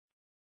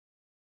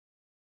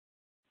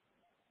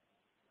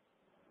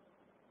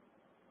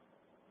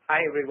Hi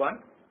everyone,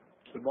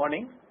 good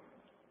morning.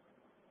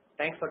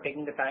 Thanks for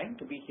taking the time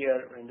to be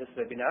here in this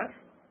webinar.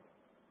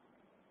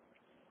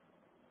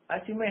 As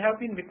you may have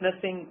been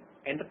witnessing,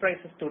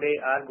 enterprises today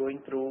are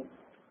going through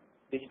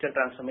digital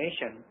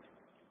transformation.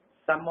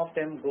 Some of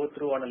them go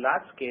through on a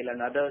large scale and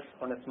others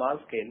on a small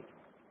scale.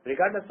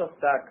 Regardless of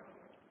that,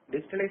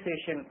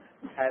 digitalization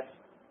has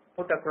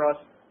put across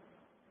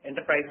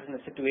enterprises in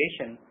a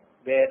situation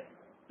where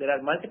there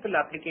are multiple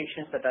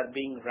applications that are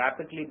being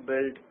rapidly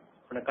built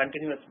on a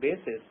continuous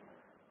basis,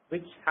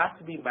 which has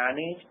to be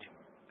managed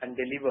and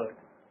delivered.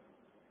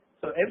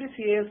 So every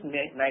CIO's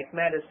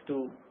nightmare is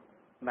to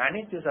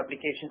manage these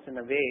applications in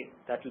a way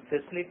that will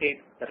facilitate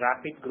the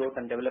rapid growth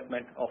and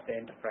development of the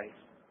enterprise.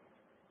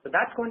 So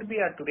that's going to be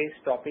our today's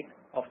topic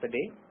of the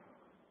day.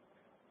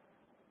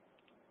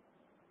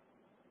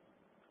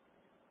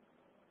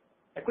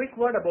 A quick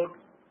word about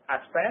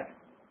Aspire.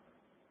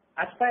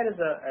 Aspire is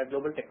a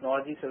global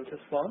technology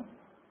services firm.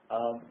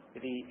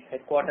 The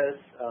headquarters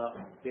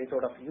based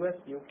out of US,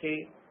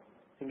 UK,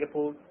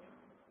 Singapore,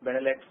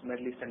 Benelux,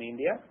 Middle East and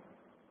India.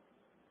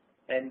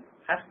 And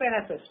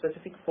Aspire has a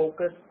specific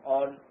focus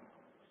on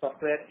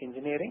software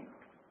engineering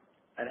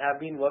and have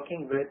been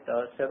working with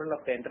several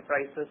of the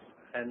enterprises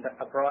and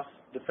across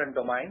different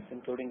domains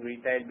including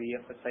retail,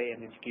 BFSI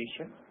and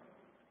education,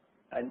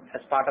 and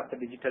as part of the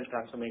digital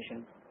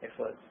transformation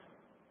efforts.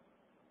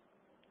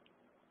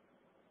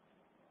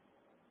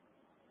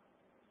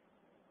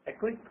 A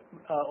quick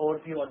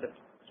overview of the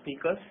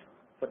speakers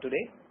for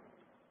today.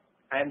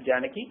 I am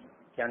Janaki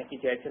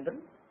Jayachandran.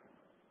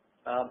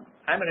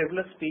 I am a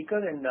regular speaker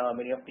in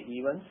many of the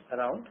events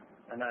around,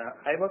 and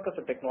I work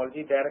as a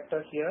technology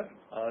director here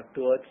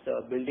towards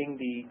building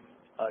the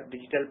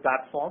digital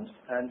platforms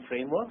and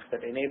frameworks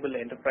that enable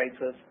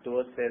enterprises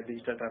towards their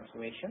digital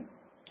transformation.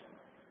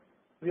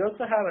 We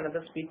also have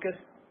another speaker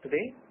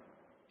today,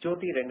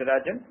 Jyoti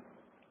Rengarajan.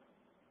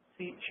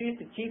 She is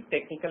the Chief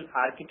Technical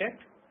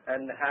Architect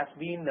and has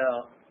been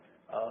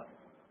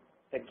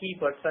a key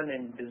person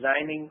in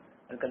designing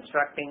and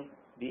constructing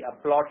the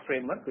Applaud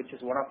framework, which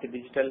is one of the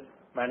digital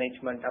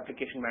management,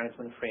 application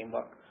management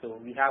framework.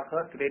 So we have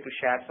her today to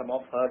share some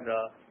of her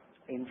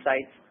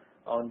insights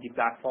on the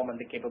platform and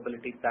the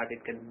capabilities that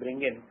it can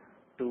bring in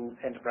to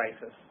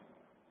enterprises.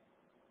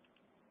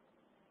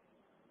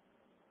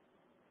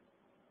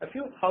 A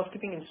few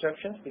housekeeping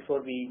instructions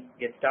before we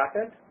get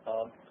started.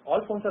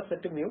 All phones are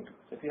set to mute.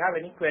 So if you have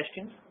any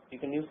questions, you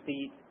can use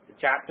the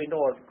chat window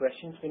or the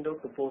questions window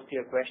to post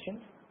your questions.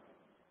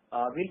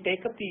 We'll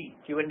take up the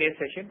Q&A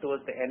session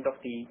towards the end of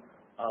the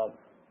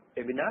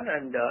webinar,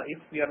 and if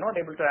we are not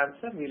able to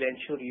answer, we'll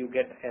ensure you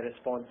get a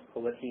response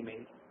over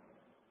email.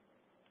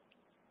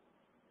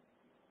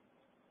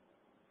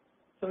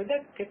 So with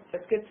that,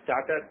 let's get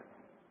started.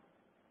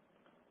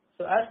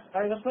 So as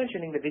I was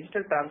mentioning, the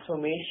digital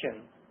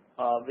transformation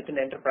within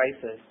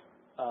enterprises,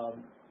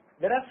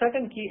 there are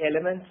certain key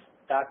elements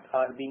that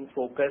are being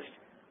focused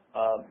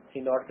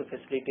in order to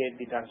facilitate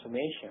the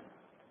transformation.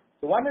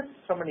 So one is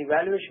from an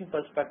evaluation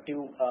perspective,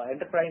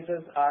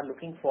 enterprises are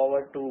looking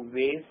forward to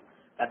ways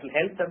that will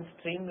help them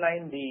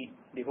streamline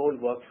the whole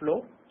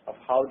workflow of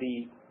how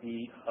the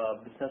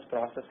business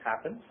process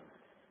happens,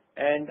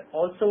 and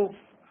also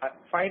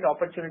find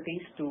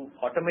opportunities to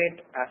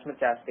automate as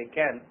much as they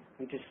can,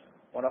 which is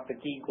one of the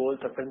key goals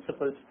or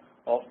principles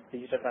of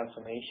digital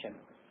transformation.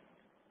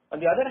 On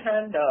the other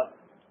hand,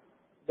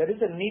 there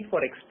is a need for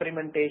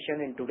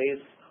experimentation in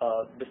today's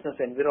business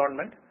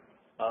environment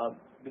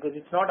because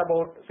it's not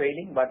about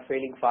failing but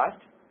failing fast,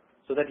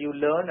 so that you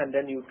learn and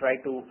then you try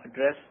to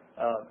address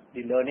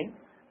the learning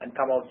and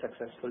come out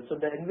successful. So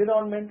the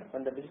environment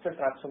and the digital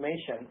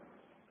transformation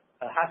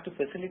has to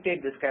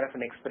facilitate this kind of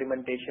an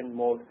experimentation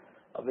mode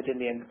within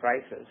the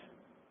enterprises.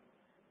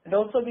 And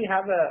also we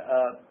have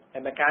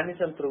a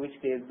mechanism through which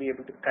they will be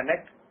able to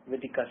connect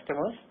with the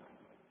customers,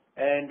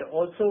 and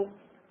also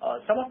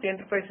some of the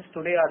enterprises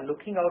today are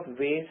looking out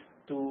ways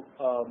to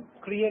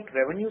create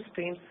revenue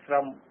streams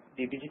from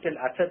the digital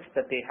assets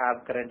that they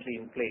have currently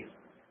in place.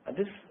 And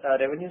this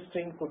revenue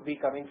stream could be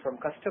coming from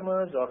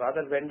customers or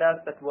other vendors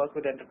that work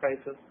with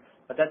enterprises,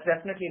 but that's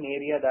definitely an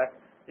area that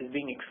is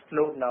being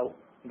explored now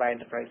by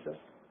enterprises.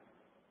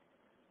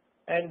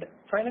 And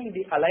finally,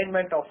 the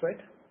alignment of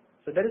it.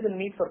 So there is a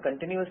need for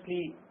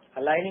continuously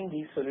aligning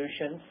these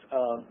solutions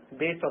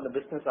based on the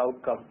business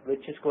outcome,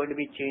 which is going to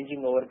be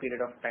changing over a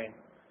period of time.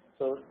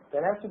 So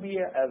there has to be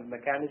a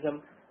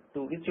mechanism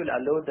to which will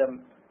allow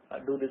them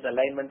do this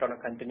alignment on a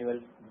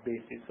continual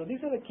basis. So these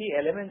are the key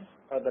elements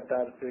that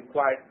are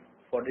required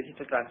for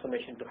digital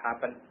transformation to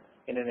happen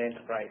in an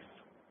enterprise.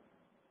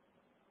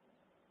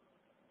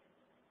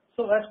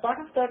 So as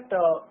part of that,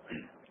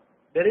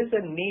 there is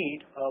a need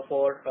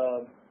for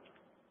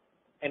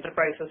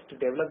enterprises to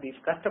develop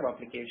these custom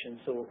applications.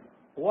 So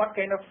what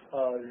kind of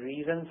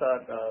reasons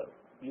or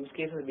use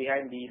cases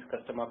behind these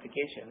custom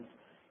applications?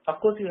 Of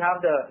course, you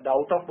have the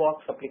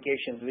out-of-box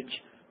applications, which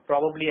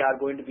probably are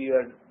going to be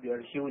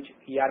your huge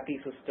ERP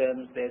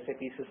systems, the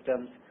SAP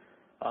systems,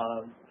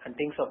 and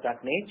things of that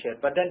nature.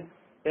 But then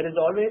there is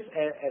always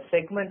a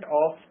segment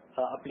of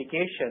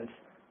applications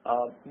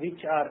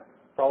which are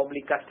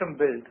probably custom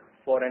built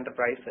for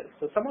enterprises.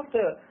 So some of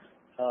the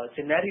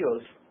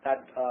scenarios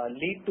that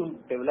lead to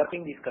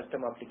developing these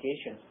custom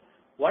applications.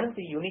 One is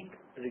the unique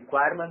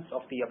requirements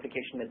of the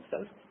application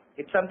itself.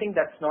 It's something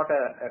that's not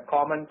a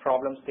common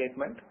problem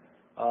statement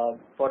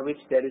for which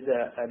there is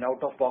an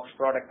out-of-box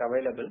product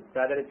available.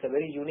 Rather, it's a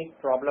very unique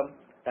problem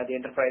that the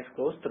enterprise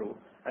goes through,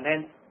 and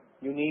hence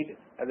you need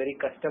a very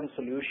custom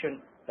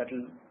solution that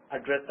will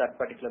address that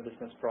particular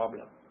business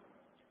problem.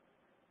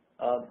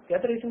 The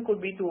other reason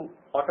could be to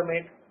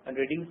automate and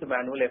reduce the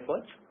manual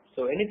efforts.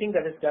 So anything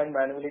that is done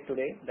manually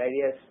today, the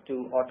idea is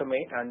to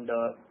automate and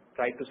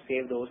try to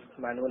save those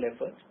manual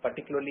efforts,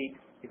 particularly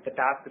if the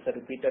task is a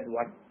repeated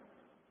one.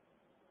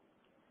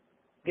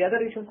 The other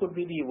reason could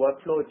be the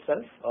workflow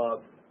itself,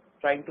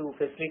 trying to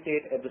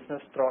facilitate a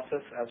business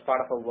process as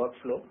part of a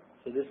workflow.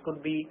 So this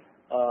could be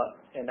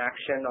an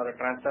action or a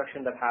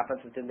transaction that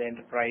happens within the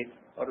enterprise,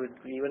 or it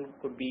even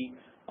could be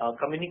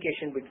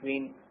communication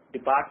between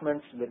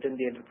departments within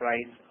the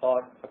enterprise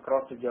or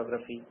across the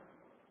geography,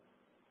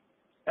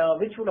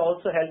 which would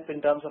also help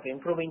in terms of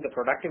improving the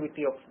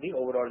productivity of the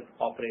overall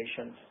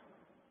operations.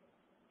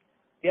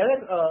 The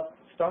other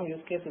strong use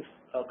case is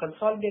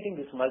consolidating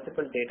these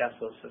multiple data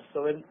sources.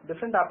 So when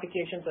different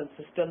applications and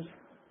systems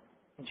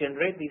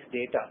generate these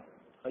data,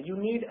 you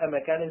need a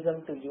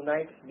mechanism to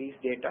unite these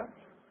data.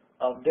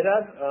 There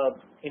are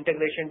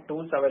integration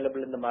tools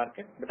available in the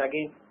market, but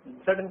again, in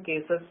certain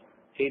cases,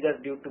 either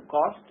due to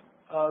cost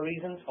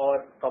reasons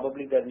or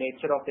probably the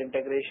nature of the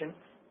integration,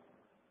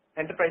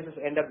 enterprises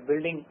end up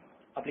building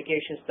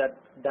applications that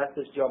does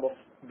this job of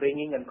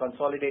bringing and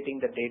consolidating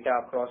the data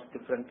across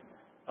different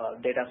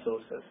data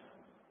sources.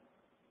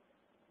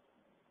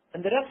 And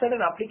there are certain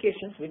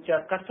applications which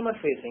are customer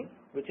facing,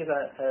 which is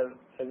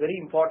a very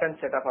important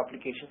set of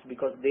applications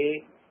because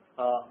they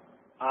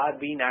are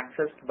being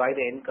accessed by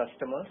the end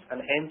customers,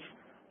 and hence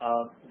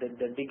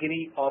the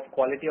degree of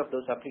quality of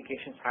those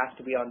applications has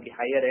to be on the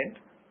higher end.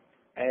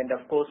 And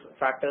of course,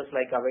 factors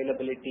like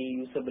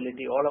availability,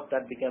 usability, all of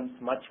that becomes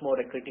much more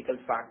a critical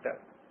factor.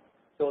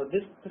 So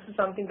this is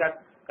something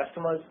that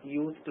customers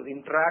use to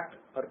interact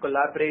or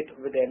collaborate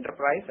with the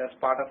enterprise as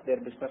part of their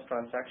business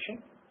transaction.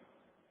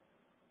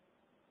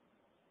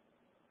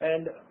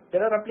 And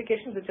there are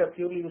applications which are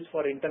purely used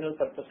for internal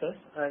purposes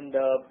and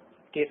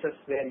cases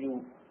where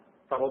you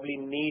probably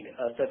need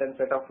a certain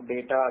set of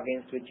data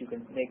against which you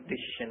can make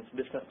decisions,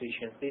 business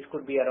decisions. These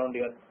could be around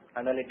your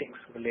analytics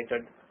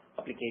related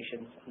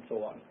applications and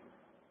so on.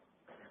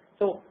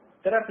 So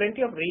there are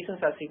plenty of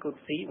reasons, as you could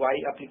see,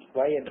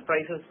 why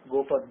enterprises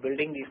go for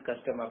building these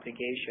custom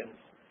applications.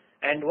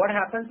 And what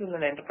happens in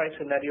an enterprise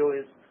scenario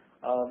is,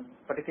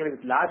 particularly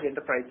with large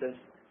enterprises,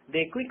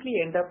 they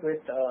quickly end up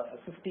with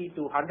 50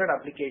 to 100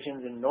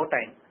 applications in no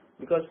time,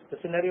 because the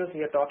scenarios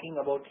we are talking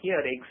about here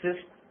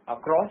exist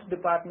across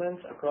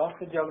departments, across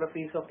the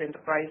geographies of the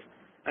enterprise,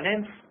 and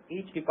hence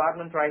each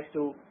department tries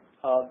to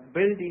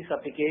build these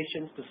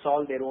applications to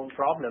solve their own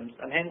problems,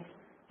 and hence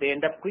they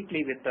end up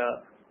quickly with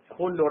a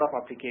whole load of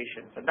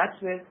applications. And that's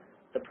where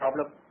the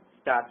problem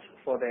starts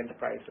for the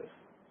enterprises.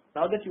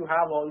 Now that you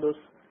have all those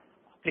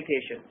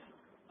applications,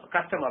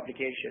 custom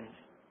applications,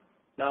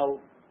 now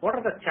what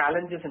are the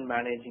challenges in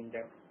managing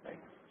them? Right?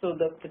 So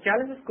the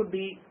challenges could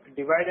be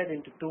divided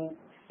into two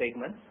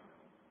segments.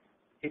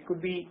 It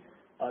could be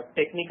a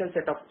technical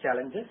set of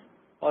challenges,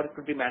 or it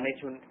could be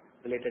management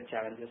related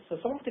challenges. So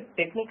some of the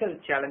technical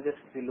challenges,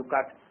 if you look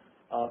at,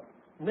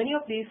 many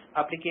of these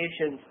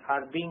applications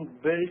are being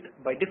built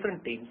by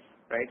different teams,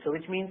 right? So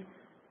which means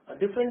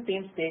different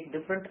teams take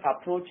different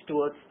approach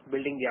towards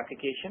building the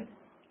application.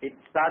 It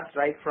starts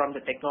right from the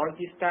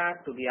technology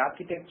stack to the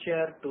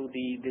architecture to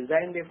the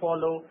design they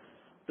follow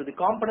to the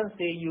components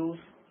they use,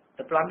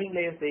 the plumbing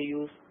layers they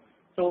use.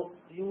 So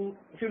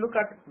if you look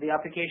at the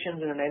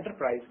applications in an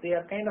enterprise, they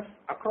are kind of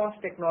across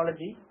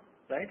technology,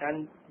 right?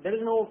 And there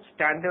is no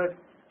standard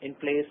in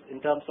place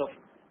in terms of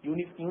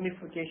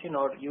unification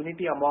or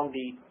unity among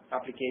the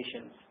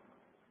applications,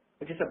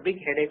 which is a big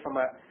headache from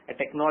a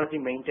technology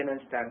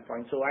maintenance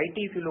standpoint. So IT,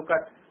 if you look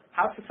at,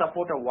 have to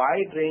support a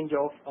wide range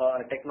of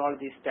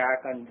technology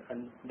stack,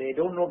 and they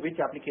don't know which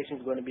application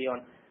is going to be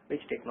on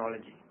which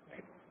technology,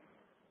 right?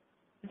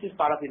 Which is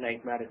part of the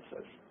nightmare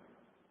itself.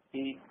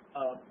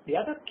 The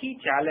other key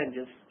challenge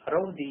is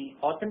around the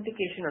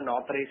authentication and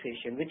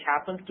authorization, which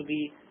happens to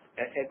be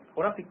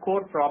one of the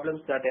core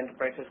problems that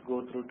enterprises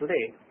go through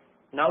today.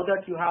 Now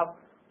that you have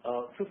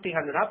 100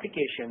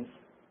 applications,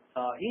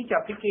 each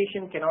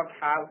application cannot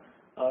have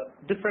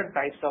different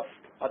types of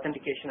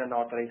authentication and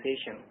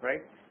authorization,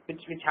 right?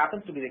 Which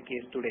happens to be the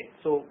case today.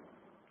 So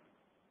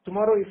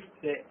tomorrow, if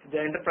the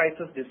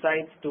enterprises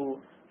decides to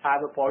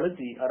have a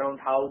policy around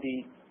how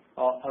the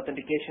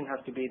authentication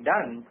has to be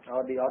done,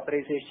 or the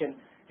authorization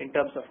in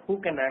terms of who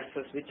can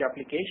access which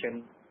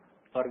application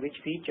or which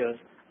features,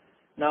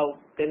 now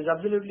there is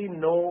absolutely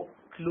no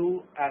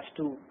clue as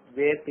to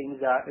where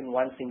things are in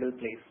one single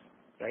place,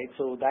 right?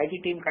 So the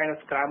IT team kind of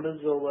scrambles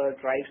over,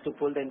 tries to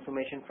pull the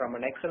information from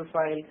an Excel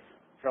file,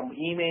 from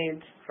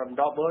emails, from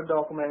Word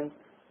documents.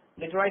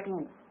 They try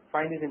to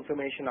find this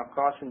information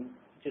across in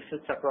just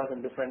sits across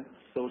in different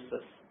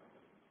sources,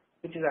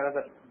 which is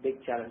another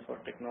big challenge for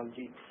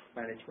technology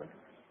management.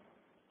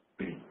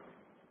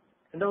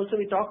 And also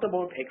we talked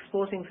about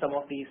exposing some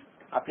of these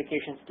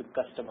applications to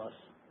customers,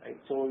 right?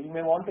 So you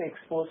may want to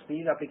expose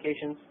these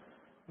applications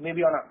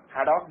maybe on an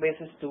ad hoc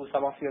basis to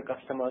some of your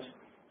customers.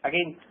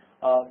 Again,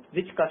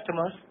 which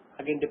customers,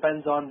 again,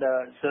 depends on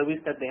the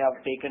service that they have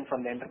taken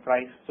from the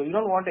enterprise. So you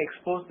don't want to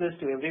expose this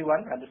to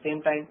everyone. At the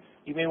same time,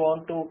 you may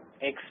want to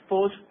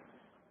expose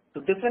to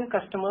different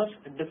customers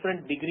at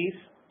different degrees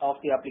of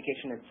the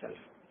application itself.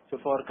 So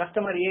for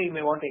customer A, you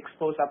may want to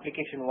expose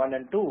application 1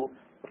 and 2.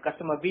 For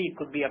customer B, it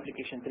could be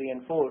application 3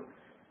 and 4.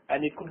 And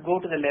it could go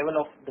to the level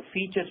of the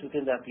features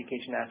within the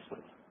application as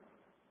well.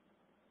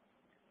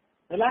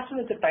 The last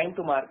one is the time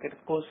to market.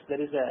 Of course,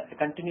 there is a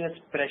continuous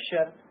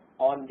pressure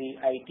on the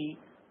IT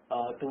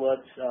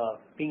towards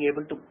being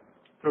able to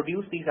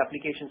produce these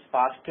applications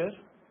faster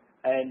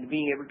and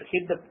being able to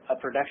hit the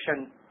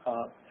production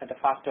at a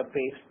faster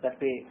pace. That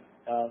way,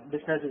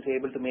 business is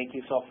able to make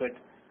use of it.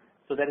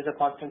 So there is a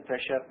constant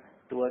pressure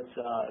towards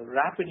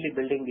rapidly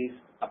building these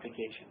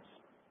applications.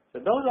 So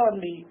those are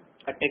on the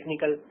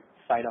technical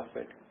side of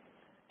it.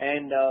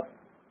 And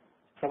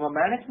from a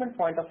management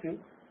point of view,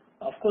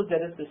 of course, there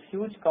is this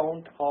huge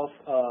count of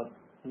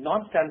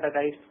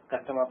non-standardized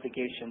custom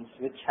applications,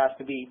 which has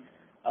to be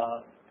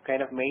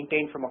kind of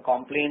maintained from a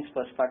compliance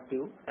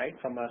perspective, right,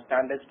 from a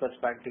standards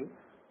perspective.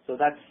 So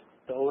that's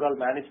the overall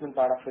management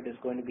part of it is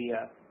going to be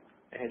a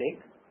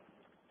headache.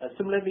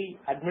 Similarly,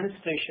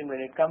 administration, when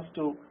it comes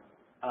to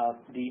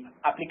the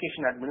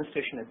application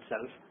administration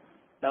itself.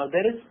 Now,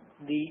 there is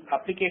the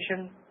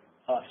application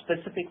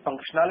specific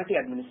functionality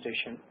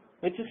administration,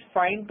 which is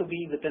fine to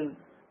be within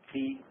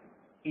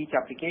each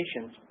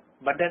applications.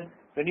 But then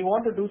when you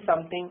want to do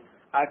something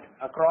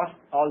across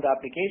all the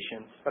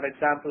applications, for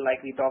example,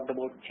 like we talked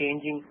about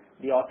changing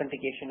the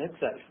authentication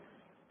itself.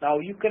 Now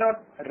you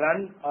cannot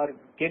run or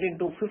get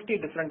into 50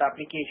 different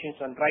applications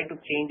and try to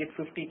change it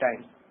 50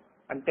 times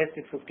and test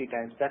it 50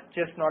 times. That's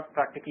just not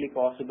practically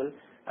possible,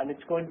 and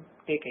it's going to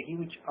take a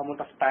huge amount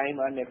of time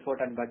and effort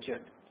and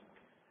budget.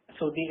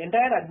 So the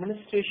entire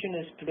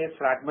administration is today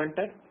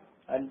fragmented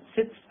and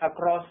sits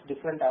across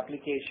different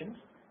applications,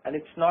 and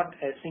it's not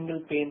a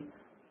single pane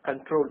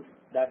control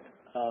that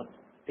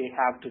they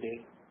have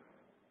today.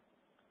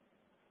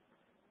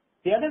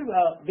 The other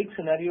big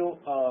scenario,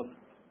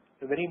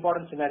 a very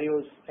important scenario,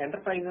 is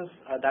enterprises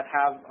that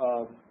have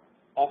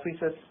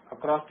offices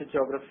across the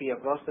geography,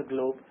 across the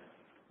globe.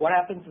 What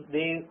happens is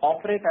they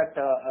operate at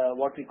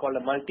what we call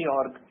a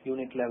multi-org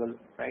unit level,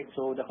 right?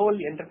 So the whole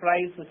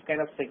enterprise is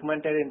kind of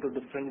segmented into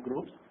different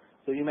groups.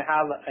 So you may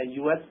have a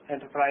US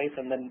enterprise,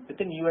 and then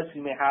within US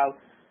you may have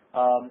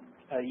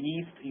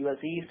US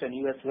East and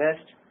US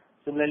West.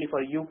 Similarly for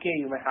UK,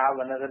 you may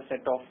have another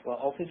set of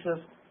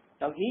offices.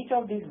 Now each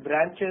of these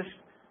branches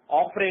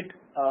operate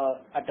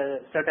at a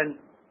certain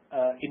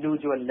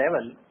individual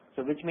level.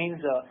 So which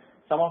means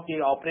some of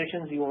the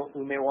operations you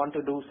may want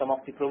to do, some of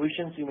the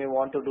provisions you may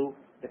want to do,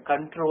 the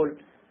control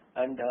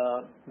and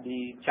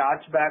the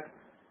chargeback.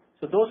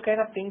 So those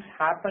kind of things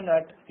happen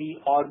at the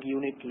org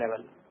unit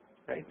level,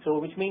 right? So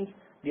which means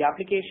the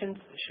applications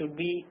should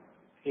be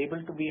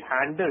able to be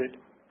handled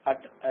at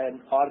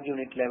an org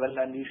unit level,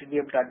 and you should be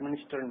able to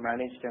administer and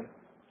manage them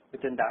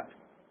within that.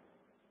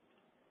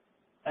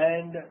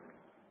 And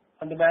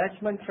on the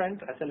management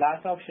front, as a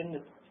last option,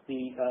 it's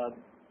the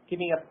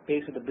keeping up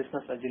pace with the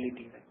business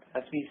agility.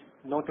 Right? As we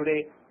know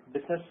today,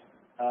 business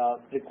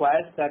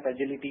requires that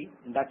agility,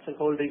 and that's the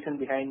whole reason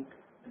behind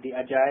the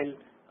agile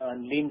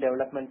and lean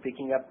development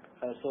picking up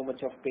so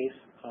much of pace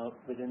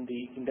within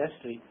the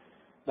industry.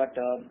 But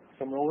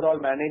from overall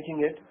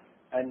managing it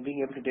and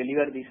being able to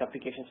deliver these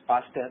applications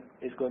faster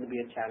is going to be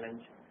a challenge.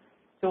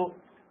 So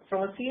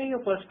from a CIO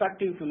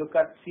perspective, if you look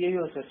at,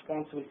 CIO is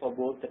responsible for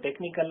both the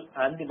technical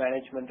and the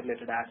management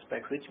related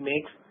aspects, which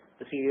makes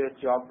the CIO's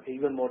job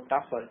even more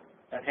tougher,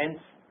 and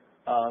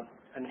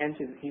hence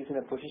he's in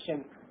a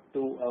position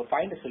to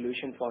find a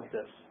solution for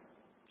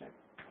this.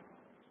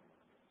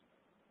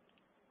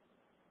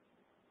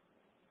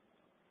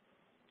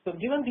 So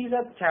given these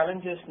are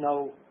challenges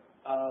now,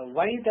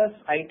 why does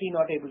IT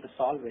not able to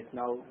solve it?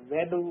 Now,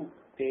 where do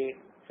they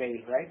fail,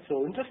 right?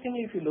 So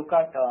interestingly, if you look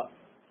at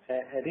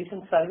a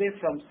recent survey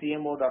from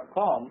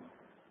CMO.com,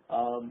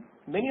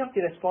 many of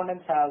the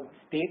respondents have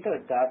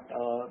stated that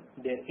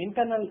their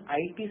internal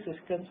IT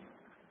systems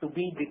to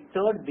be the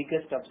third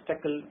biggest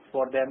obstacle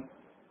for them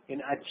in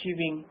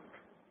achieving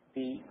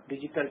the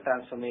digital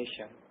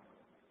transformation.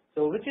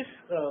 So which is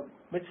a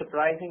bit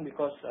surprising,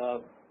 because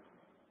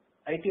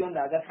IT on the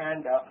other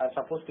hand are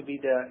supposed to be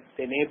the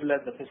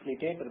enabler, the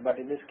facilitator, but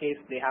in this case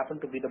they happen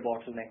to be the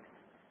bottleneck.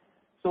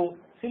 So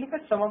if you look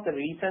at some of the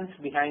reasons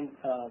behind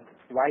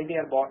why they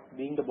are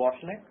being the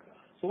bottleneck.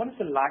 So one is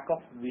the lack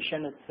of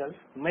vision itself.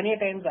 Many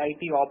times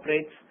IT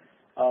operates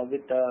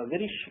with a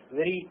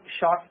very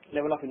short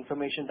level of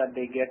information that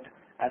they get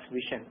as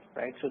vision,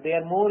 right? So they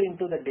are more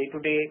into the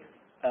day-to-day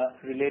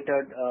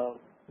related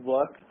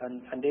work,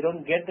 and they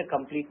don't get the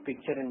complete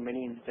picture in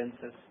many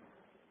instances.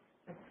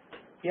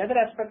 the other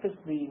aspect is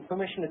the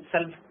information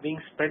itself being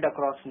spread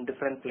across in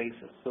different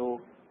places.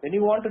 So when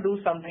you want to do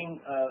something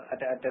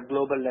at a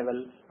global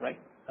level, right?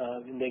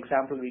 In the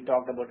example we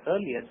talked about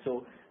earlier,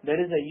 so there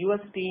is a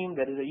US team,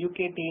 there is a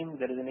UK team,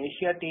 there is an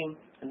Asia team,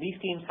 and these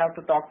teams have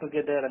to talk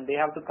together and they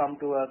have to come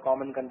to a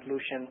common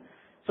conclusion.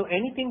 So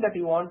anything that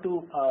you want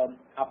to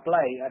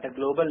apply at a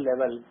global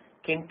level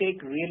can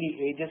take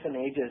really ages and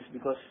ages,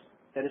 because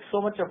there is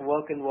so much of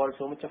work involved,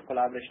 so much of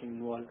collaboration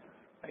involved,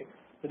 right?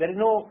 So there is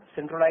no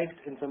centralized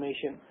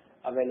information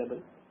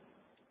available,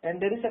 and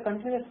there is a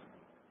continuous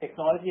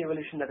technology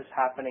evolution that is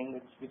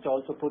happening, which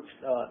also puts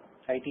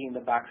IT in the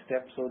back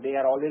step. So they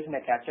are always in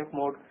a catch-up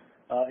mode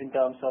in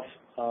terms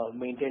of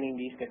maintaining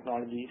these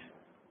technologies.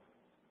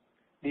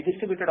 The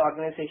distributed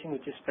organization,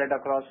 which is spread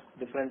across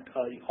different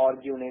org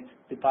units,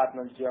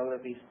 departments,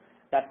 geographies,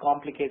 that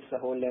complicates the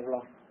whole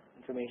level of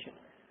information.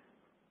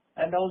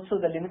 And also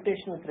the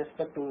limitation with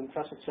respect to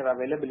infrastructure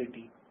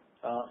availability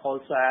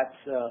also adds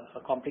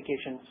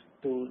complications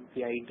to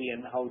the IT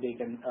and how they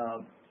can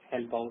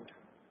help out.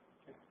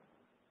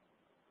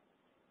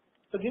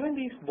 So given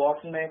these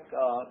bottlenecks,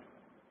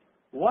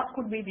 what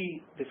could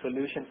be the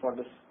solution for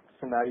this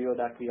scenario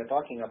that we are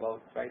talking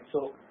about, right?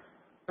 So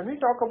when we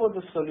talk about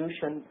the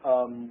solution,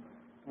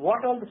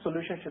 what all the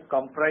solution should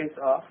comprise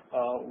of,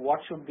 what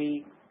should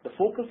be the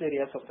focus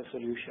areas of the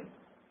solution.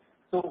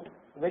 So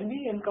when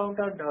we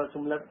encountered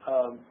similar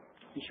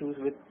issues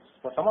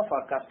for some of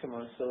our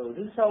customers, so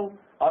this is how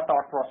our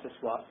thought process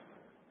was.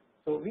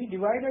 So we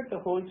divided the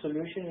whole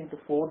solution into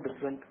 4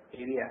 different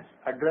areas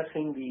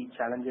addressing the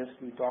challenges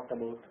we talked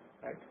about,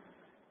 right?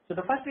 So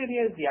the first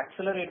area is the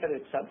accelerator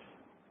itself.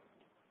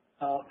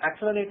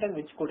 Accelerator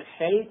which could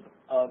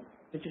help,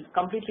 which is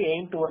completely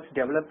aimed towards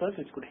developers,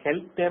 which could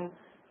help them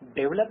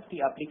develop the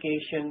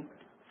application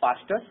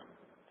faster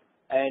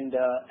and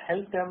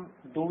help them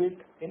do it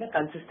in a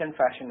consistent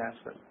fashion as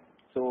well.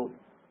 So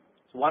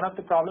one of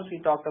the problems we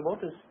talked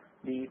about is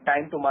the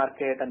time to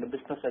market and the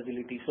business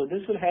agility. So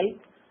this will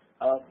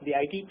help the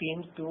IT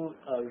teams to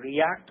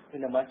react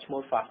in a much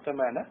more faster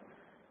manner,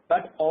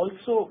 but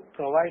also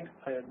provide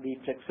the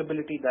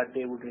flexibility that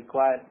they would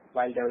require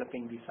while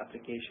developing these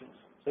applications.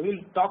 So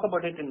we'll talk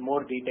about it in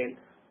more detail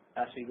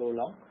as we go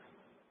along.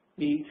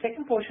 The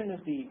second portion is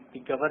the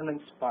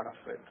governance part of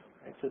it,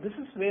 right? So this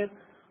is where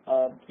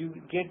you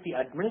get the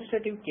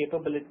administrative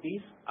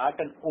capabilities at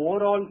an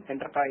overall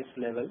enterprise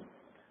level,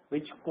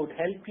 which could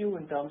help you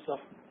in terms of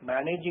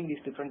managing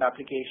these different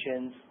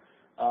applications,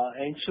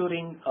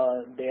 ensuring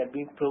they are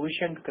being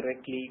provisioned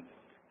correctly,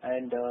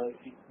 and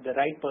the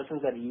right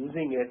persons are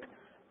using it,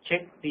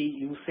 check the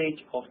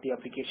usage of the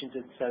applications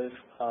itself,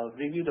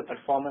 review the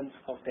performance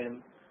of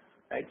them,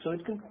 right? So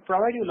it can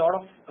provide you a lot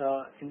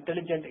of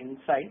intelligent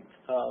insights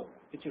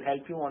which will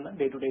help you on a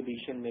day-to-day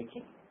decision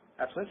making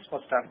as well as for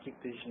strategic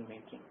decision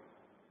making.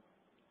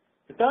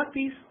 The third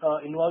piece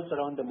involves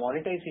around the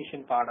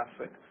monetization part of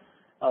it.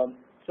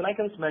 So like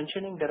I was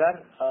mentioning, there are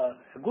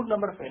a good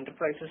number of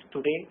enterprises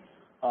today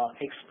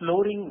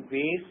exploring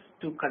ways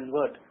to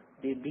convert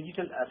the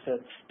digital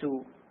assets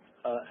to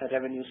a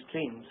revenue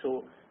stream.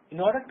 So in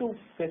order to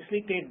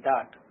facilitate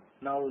that,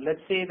 now let's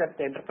say that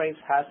the enterprise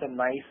has a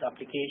nice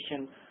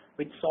application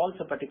which solves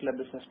a particular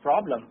business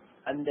problem,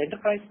 and the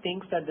enterprise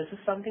thinks that this is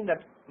something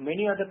that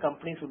many other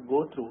companies would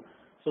go through.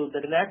 So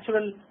the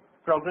natural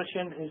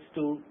progression is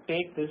to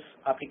take this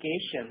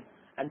application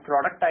and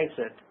productize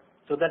it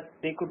so that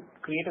they could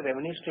create a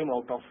revenue stream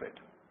out of it.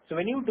 So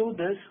when you do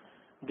this,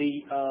 the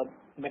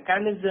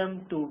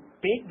mechanism to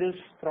take this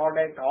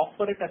product,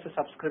 offer it as a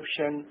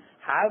subscription,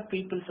 have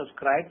people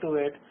subscribe to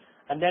it,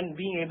 and then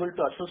being able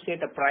to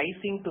associate a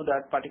pricing to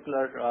that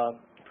particular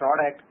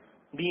product,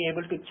 being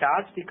able to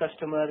charge the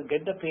customer,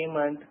 get the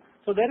payment.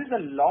 So there is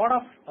a lot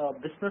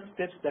of business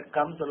steps that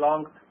comes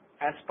along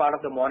as part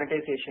of the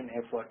monetization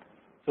effort.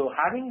 So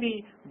having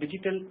the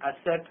digital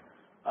asset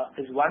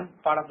is one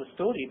part of the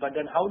story, but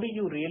then how do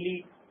you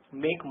really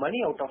make money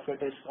out of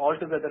it is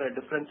altogether a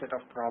different set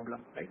of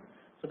problem, right?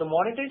 So the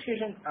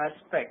monetization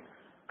aspect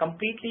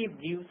completely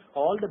gives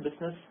all the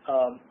business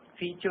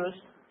features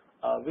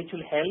which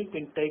will help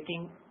in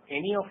taking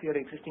any of your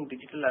existing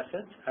digital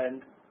assets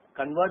and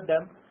convert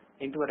them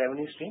into a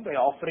revenue stream by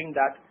offering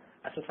that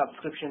as a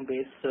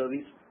subscription-based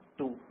service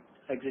to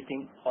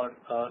existing or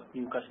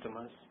new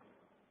customers.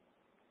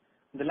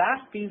 The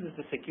last piece is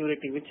the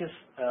security, which is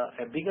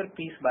a bigger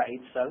piece by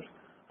itself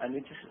and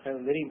which is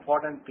a very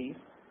important piece.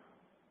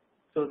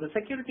 So the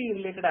security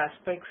related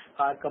aspects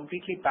are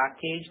completely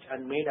packaged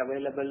and made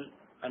available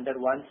under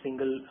one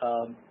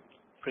single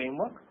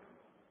framework.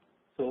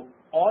 So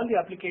all the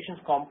applications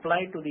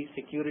comply to the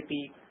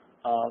security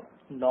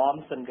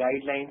norms and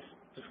guidelines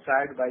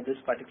prescribed by this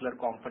particular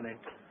component.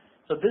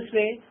 So this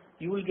way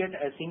you will get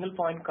a single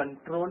point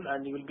control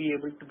and you will be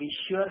able to be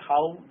sure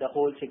how the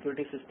whole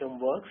security system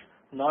works,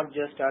 not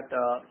just at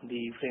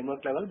the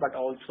framework level, but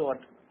also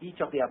at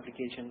each of the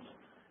applications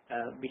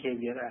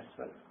behavior as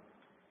well.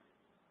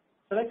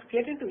 So let's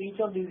get into each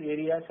of these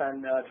areas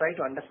and try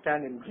to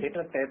understand in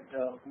greater depth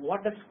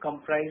what does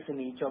comprise in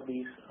each of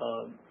these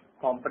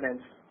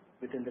components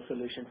within the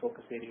solution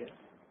focus areas.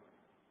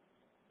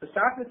 To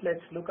start with,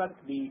 let's look at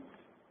the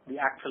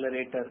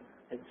accelerator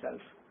itself.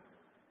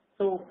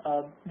 So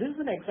this is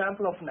an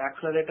example of an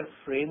accelerator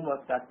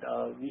framework that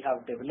we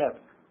have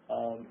developed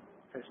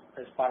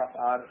as part of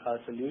our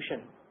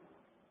solution.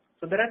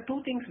 So there are two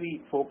things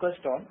we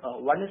focused on.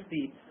 One is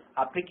the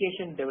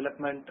application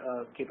development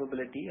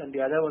capability, and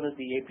the other one is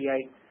the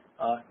API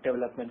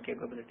development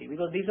capability,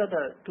 because these are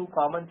the two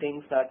common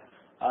things that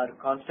are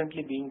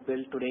constantly being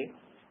built today.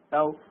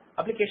 Now,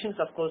 applications,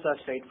 of course, are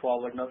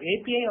straightforward. Now,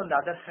 API, on the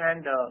other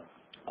hand,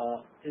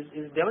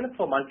 is developed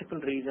for multiple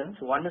reasons.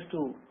 One is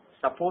to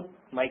support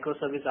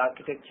microservice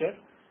architecture.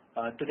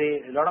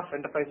 Today, a lot of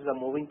enterprises are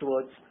moving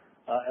towards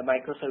a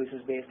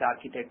microservices-based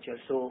architecture.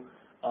 So,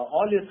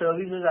 all your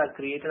services are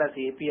created as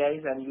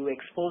APIs, and you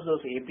expose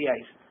those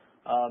APIs,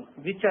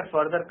 which are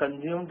further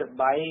consumed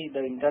by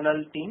the internal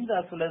teams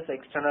as well as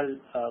external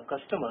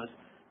customers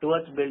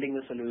towards building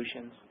the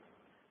solutions.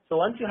 So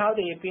once you have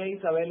the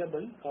APIs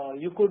available,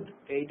 you could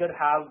either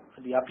have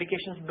the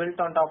applications built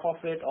on top of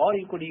it, or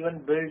you could even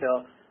build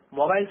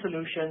mobile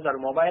solutions or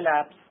mobile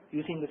apps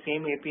using the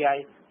same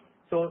API.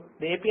 So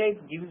the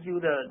API gives you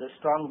the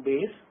strong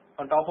base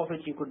on top of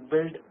which you could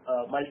build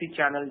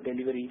multi-channel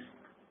deliveries.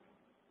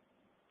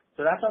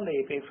 So that's on the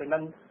API front.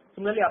 And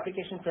similarly,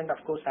 application front, of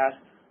course, has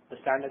the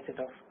standard set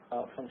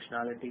of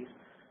functionalities.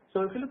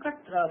 So if you look at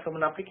from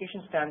an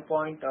application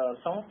standpoint,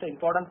 some of the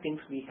important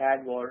things we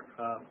had were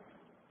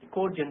the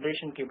code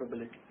generation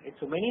capability. Right?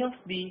 So many of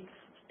the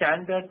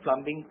standard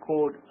plumbing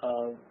code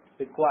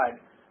required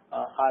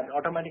are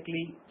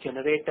automatically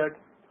generated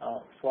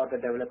for the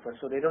developer,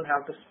 so they don't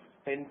have to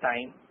spend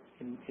time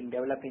in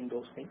developing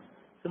those things.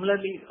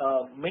 Similarly,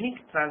 many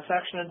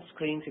transactional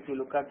screens, if you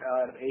look at,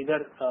 are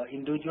either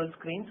individual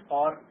screens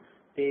or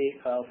they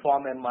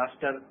form a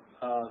master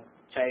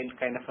child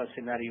kind of a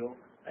scenario.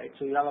 Right?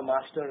 So you have a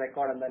master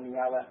record, and then you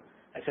have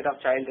a set of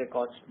child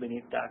records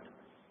beneath that.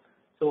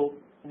 So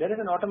there is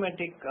an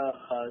automatic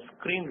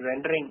screen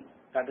rendering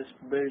that is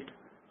built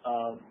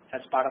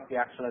as part of the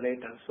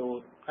accelerator.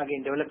 So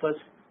again, developers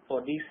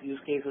for these use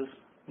cases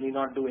need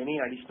not do any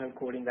additional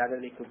coding.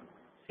 Rather, they could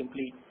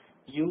simply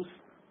use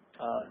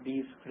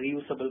these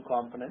reusable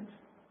components.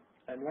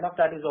 And one of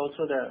that is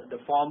also the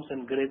forms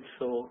and grids.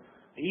 So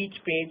each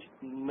page,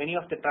 many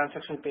of the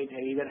transactional page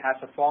either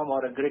has a form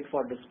or a grid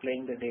for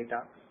displaying the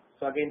data.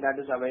 So again,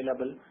 that is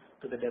available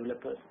to the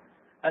developers.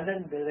 And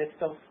then the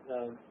rest of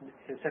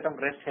a set of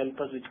REST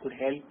helpers which could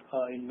help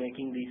in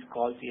making these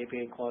calls, the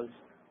API calls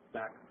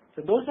back.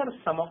 So those are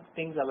some of the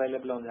things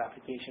available on the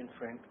application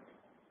front.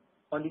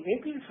 On the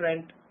API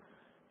front,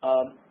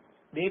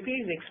 the API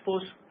is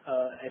exposed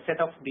a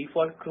set of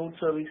default CRUD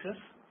services.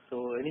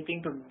 So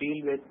anything to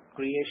deal with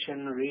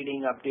creation,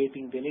 reading,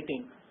 updating,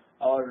 deleting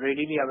are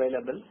readily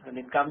available, and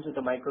it comes with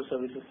the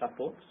microservices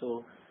support.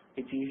 So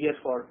it's easier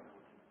for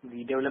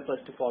the developers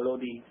to follow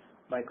the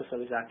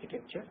microservice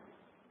architecture.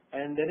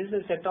 And there is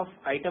a set of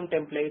item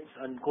templates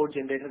and code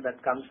generator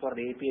that comes for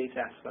the APIs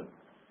as well.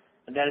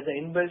 And there is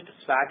an inbuilt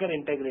Swagger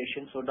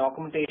integration, so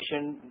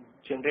documentation,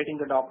 generating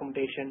the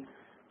documentation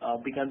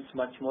becomes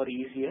much more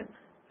easier.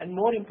 And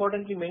more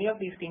importantly, many of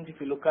these things, if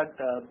you look at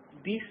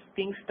these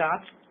things, start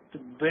to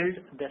build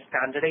the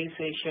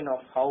standardization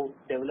of how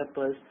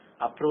developers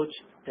approach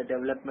the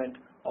development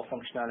of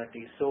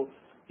functionalities. So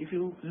if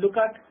you look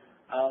at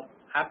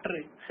after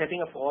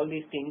setting up all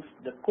these things,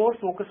 the core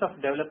focus of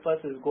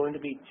developers is going to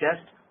be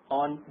just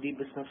on the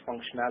business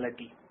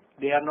functionality.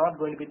 They are not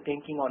going to be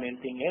thinking on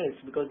anything else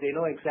because they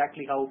know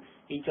exactly how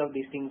each of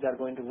these things are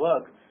going to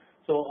work.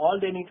 So all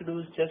they need to do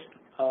is just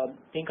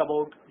think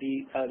about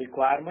the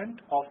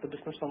requirement of the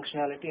business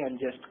functionality and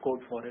just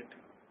code for it.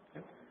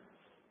 Okay?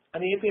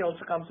 And the API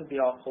also comes with the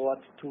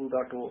OAuth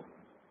 2.0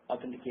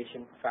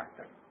 authentication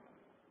factor.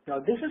 Now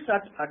this is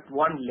at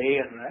one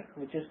layer, right,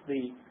 which is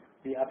the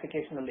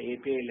application on the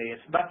API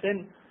layers. But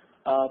then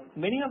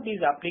many of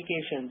these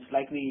applications,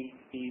 like we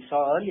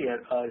saw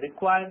earlier,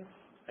 require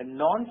a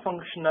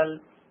non-functional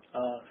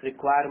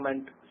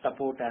requirement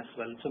support as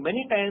well. So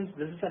many times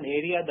this is an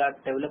area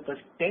that developers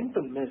tend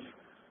to miss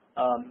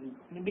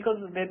because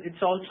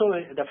it's also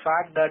the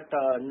fact that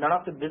none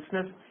of the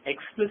business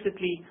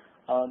explicitly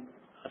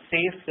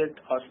says it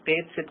or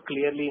states it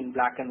clearly in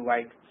black and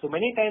white. So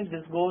many times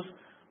this goes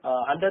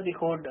under the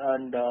hood,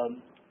 and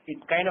it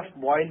kind of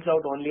boils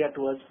out only at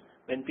us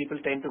when people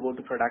tend to go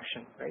to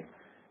production, right?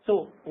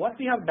 So what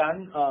we have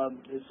done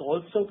is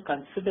also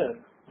consider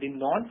the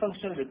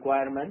non-functional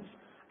requirements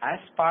as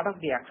part of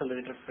the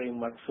accelerator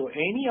framework. So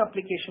any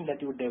application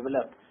that you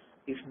develop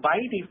is by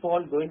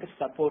default going to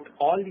support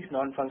all these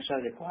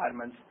non-functional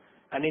requirements,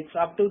 and it's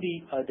up to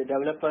the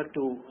developer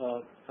to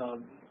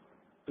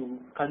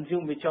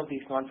consume which of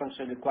these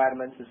non-functional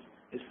requirements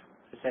is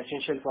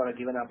essential for a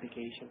given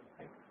application.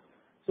 Right?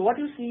 So what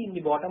you see in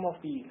the bottom of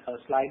the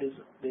slide is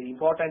the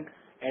important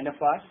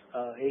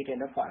NFRs, 8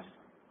 NFRs,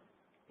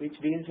 which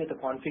deals with the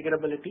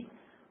configurability.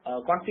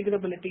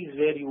 Configurability is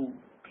where you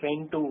try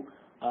to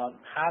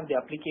have the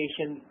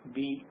application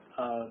be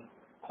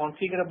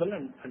configurable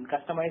and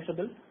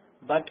customizable,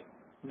 but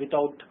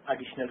without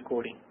additional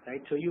coding,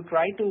 right? So you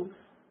try to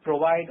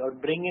provide or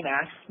bring in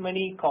as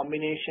many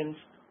combinations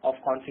of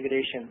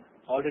configuration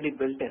already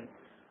built in,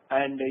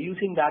 and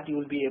using that you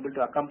will be able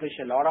to accomplish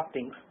a lot of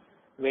things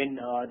when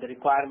the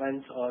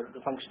requirements or the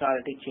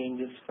functionality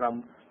changes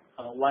from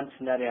one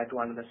scenario to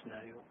another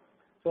scenario.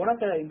 So one of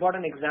the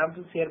important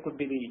examples here could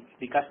be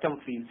the custom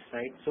fields,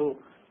 right? So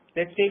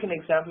let's take an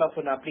example of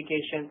an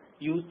application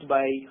used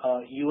by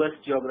US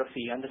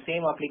geography and the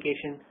same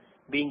application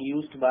being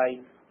used by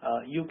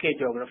UK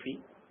geography.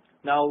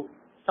 Now,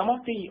 some of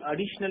the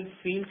additional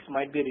fields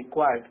might be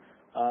required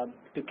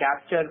to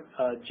capture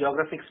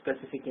geographic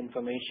specific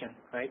information,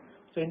 right?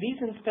 So in these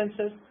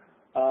instances,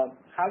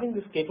 having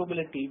this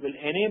capability will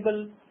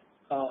enable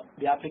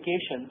the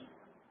applications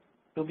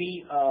to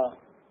be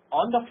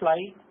on the fly.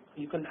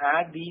 You can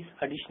add these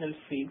additional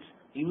fields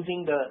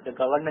using the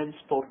governance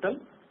portal,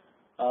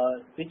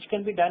 which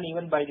can be done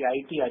even by the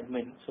IT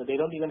admin. So they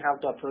don't even have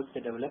to approach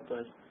the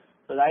developers.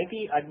 So the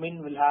IT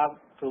admin will have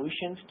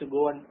provisions to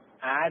go and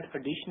add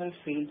additional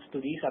fields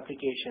to these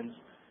applications,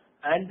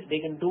 and they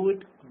can do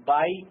it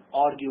by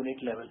org unit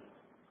level,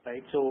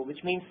 right? So which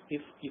means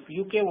if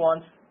UK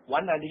wants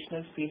one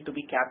additional field to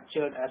be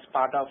captured as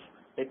part of,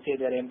 let's say,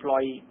 their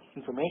employee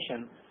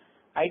information,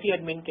 IT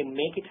admin can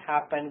make it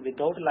happen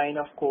without a line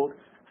of code,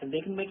 and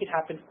they can make it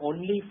happen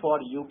only for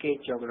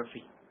UK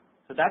geography.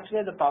 So that's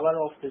where the power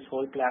of this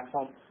whole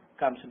platform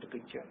comes into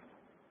picture.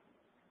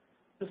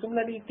 So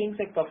similarly, things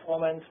like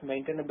performance,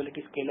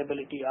 maintainability,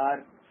 scalability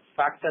are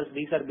factors.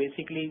 These are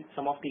basically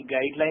some of the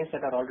guidelines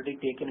that are already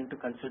taken into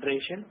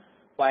consideration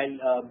while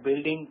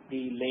building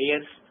the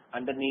layers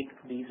underneath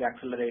these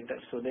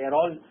accelerators. So they are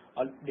all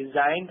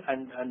designed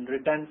and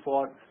written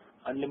for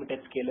unlimited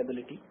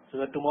scalability, so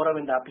that tomorrow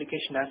when the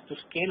application has to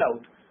scale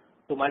out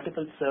to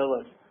multiple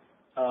servers,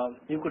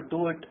 you could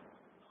do it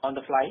on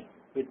the fly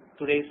with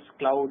today's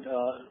cloud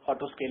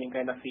auto scaling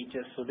kind of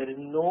features. So there is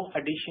no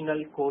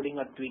additional coding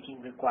or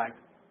tweaking required.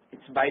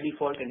 It's by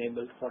default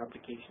enabled for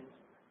applications.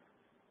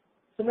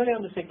 Similarly,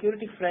 on the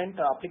security front,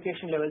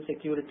 application level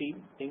security,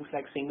 things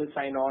like single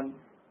sign-on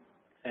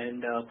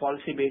and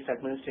policy-based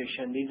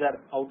administration, these are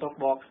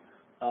out-of-box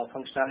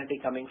functionality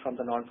coming from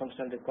the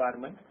non-functional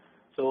requirement.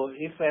 So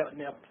if,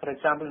 for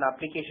example, an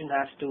application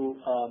has to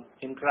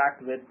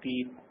interact with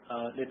the,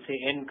 let's say,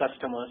 end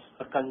customers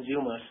or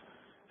consumers,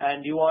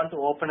 and you want to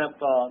open up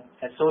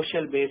a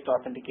social-based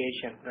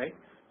authentication, right?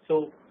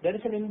 So there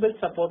is an inbuilt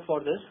support for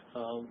this,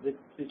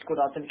 which could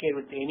authenticate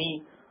with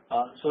any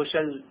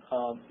social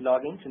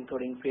logins,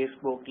 including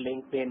Facebook,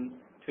 LinkedIn,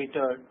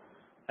 Twitter,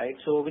 right?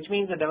 So which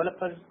means the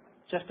developer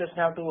just doesn't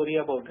have to worry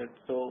about it.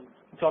 So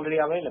it's already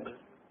available,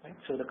 right?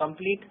 So the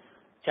complete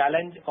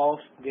challenge of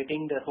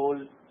getting the whole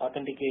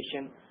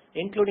authentication,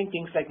 including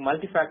things like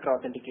multi-factor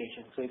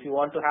authentication. So if you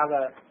want to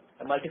have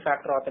a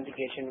multi-factor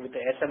authentication with the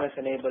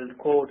SMS-enabled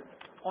code,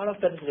 all of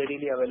that is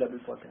readily available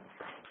for them.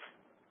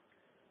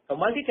 Now,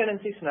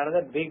 multi-tenancy is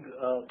another big,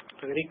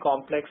 very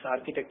complex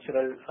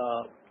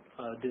architectural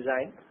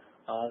design.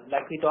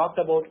 Like we talked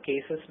about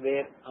cases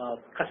where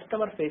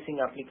customer-facing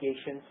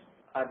applications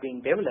are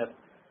being developed,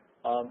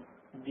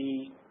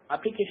 the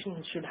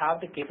application should have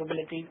the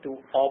capability to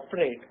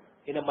operate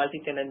in a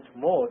multi-tenant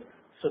mode,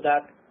 so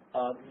that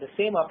the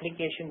same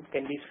application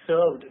can be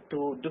served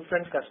to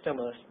different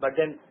customers, but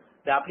then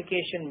the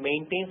application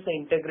maintains the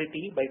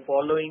integrity by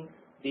following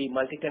the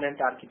multi-tenant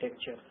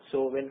architecture.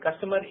 So when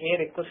customer A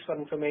requests for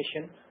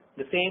information,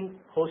 the same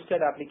hosted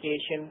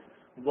application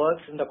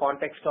works in the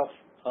context of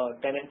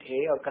tenant A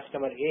or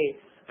customer A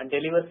and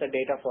delivers the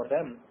data for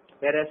them.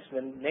 Whereas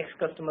when next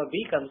customer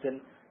B comes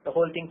in, the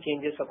whole thing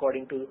changes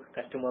according to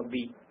customer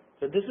B.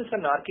 So this is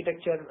an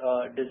architecture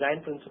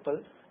design principle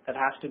that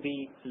has to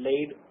be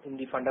laid in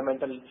the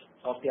fundamentals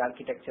of the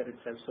architecture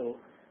itself. So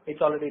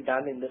it's already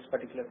done in this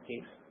particular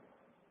case.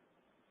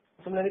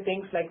 Similarly,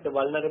 things like the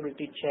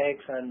vulnerability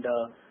checks and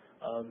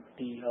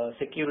the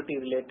security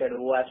related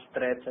OS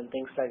threats and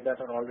things like that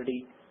are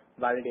already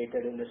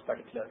validated in this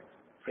particular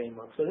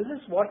framework. So this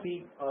is what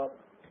we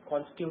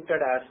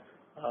constituted as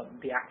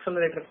the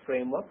accelerator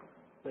framework,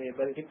 a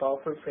very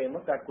powerful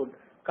framework that could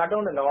cut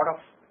down a lot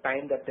of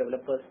time that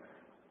developers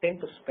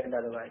tend to spend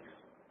otherwise.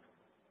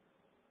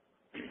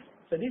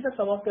 So these are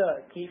some of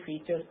the key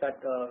features that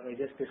I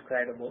just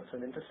described about. So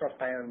in the interest of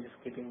time, I'm just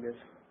skipping this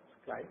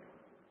slide.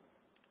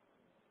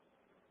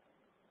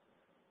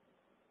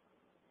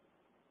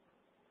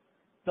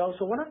 Now,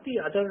 so one of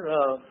the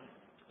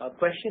other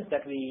questions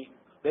that we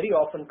very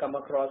often come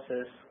across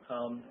is,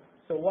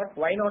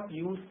 why not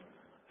use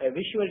a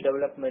visual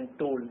development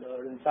tool?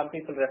 Some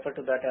people refer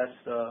to that as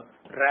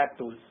RAD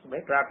tools,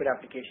 right? Rapid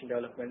Application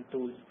Development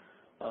Tools.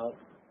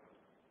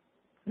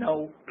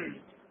 Now,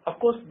 of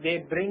course,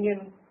 they bring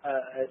in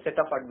a set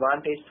of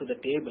advantages to the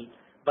table,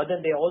 but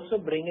then they also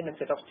bring in a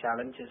set of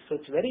challenges. So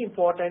it's very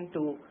important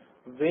to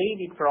weigh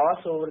the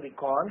pros over the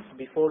cons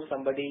before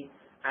somebody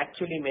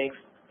actually makes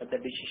the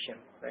decision,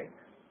 right?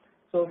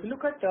 So if you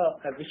look at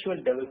a visual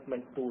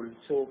development tool,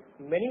 so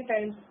many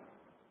times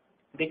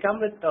they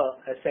come with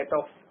a set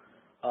of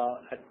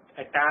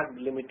tag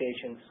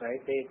limitations,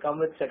 right? They come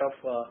with set of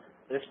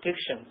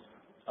restrictions.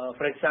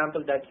 For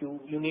example, that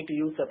you need to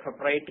use a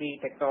proprietary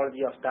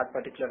technology of that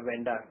particular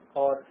vendor,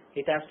 or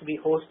it has to be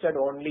hosted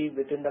only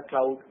within the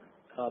cloud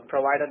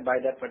provided by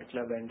that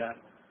particular vendor,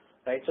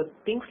 right? So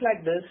things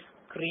like this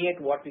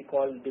create what we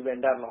call the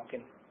vendor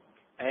lock-in.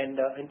 And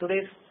in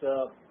today's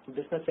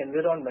business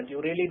environment,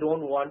 you really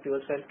don't want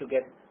yourself to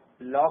get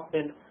locked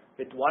in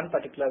with one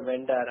particular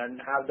vendor and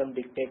have them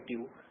dictate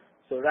you.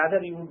 So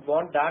rather, you would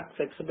want that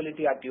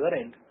flexibility at your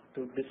end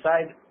to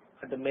decide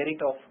the merit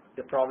of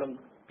the problem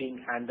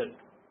being handled.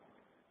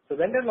 So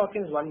vendor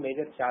lock-in is one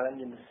major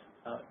challenge in this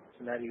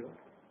scenario.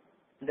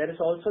 There is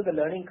also the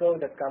learning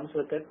curve that comes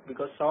with it,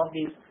 because some of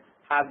these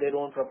have their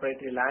own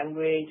proprietary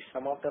language,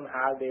 some of them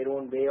have their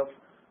own way of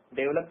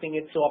developing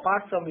it. So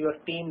apart from your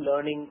team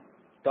learning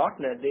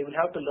 .NET, they will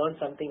have to learn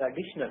something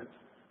additional,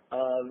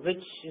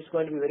 which is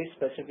going to be very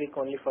specific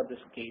only for this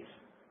case,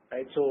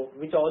 right? So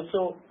which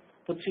also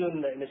puts you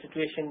in a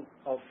situation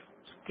of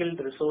skilled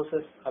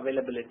resources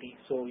availability.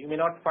 So you may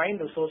not find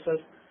resources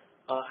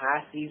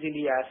as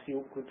easily as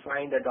you could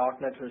find a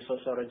 .NET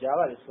resource or a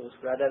Java resource.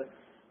 Rather,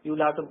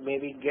 you'll have to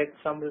maybe get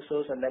some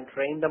resource and then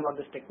train them on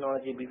this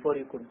technology before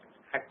you could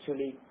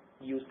actually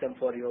use them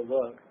for your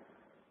work.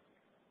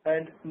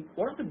 And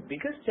one of the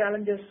biggest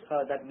challenges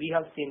that we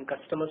have seen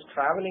customers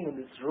traveling in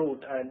this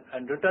route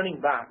and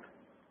returning back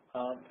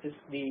is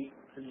the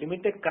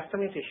limited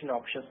customization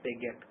options they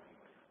get.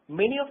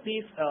 Many of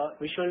these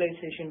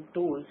visualization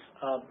tools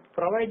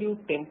provide you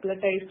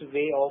templatized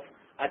way of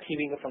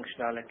achieving a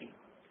functionality,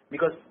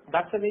 because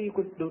that's the way you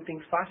could do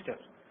things faster.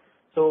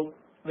 So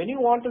when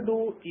you want to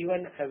do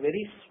even a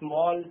very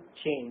small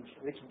change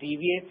which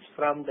deviates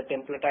from the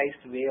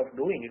templatized way of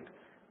doing it,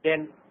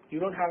 then you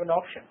don't have an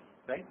option,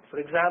 right? For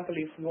example,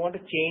 if you want to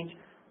change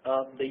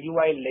the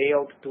UI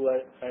layout to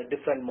a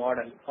different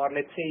model, or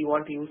let's say you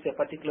want to use a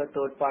particular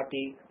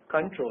third-party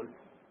control.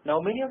 Now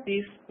many of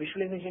these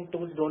visualization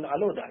tools don't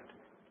allow that.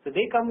 So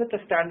they come with a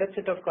standard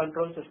set of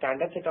controls, a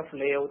standard set of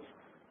layouts,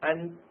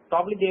 and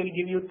probably they will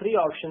give you 3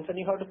 options and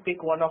you have to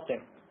pick one of them.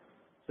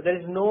 So there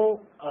is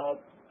no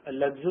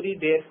luxury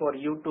there for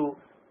you to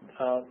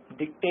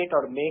dictate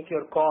or make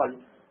your call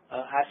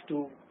as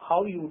to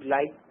how you would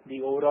like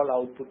the overall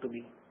output to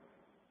be.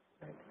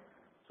 Right?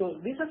 So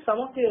these are some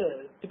of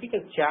the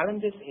typical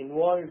challenges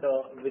involved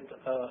with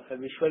a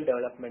visual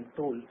development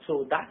tool.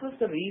 So that was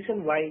the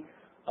reason why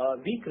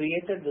we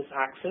created this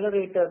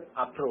accelerator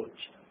approach,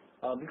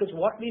 because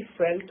what we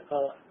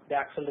felt the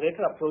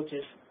accelerator approach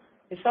is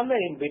somewhere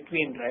in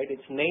between, right?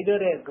 It's neither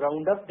a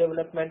ground-up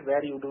development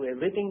where you do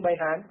everything by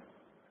hand,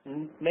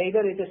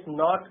 neither it is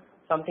not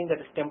something that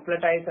is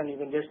templatized and you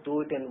can just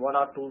do it in 1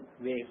 or 2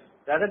 ways.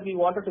 Rather, we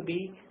wanted to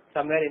be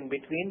somewhere in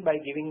between by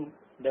giving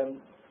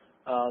them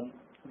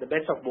the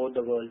best of both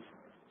the worlds.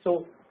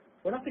 So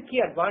one of the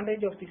key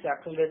advantages of this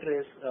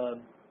accelerator is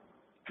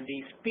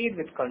the speed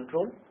with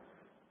control.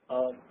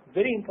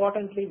 Very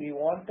importantly, we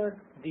wanted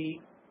the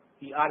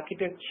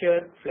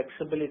architecture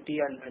flexibility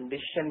and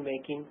decision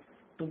making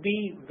to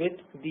be with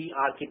the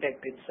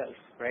architect itself,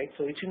 right?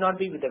 So it should not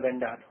be with the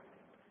vendor.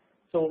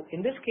 So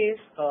in this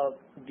case,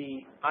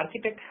 the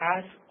architect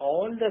has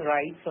all the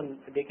rights and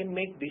they can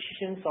make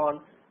decisions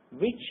on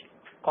which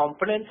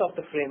components of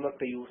the framework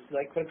to use.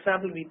 Like for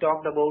example, we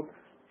talked about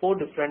 4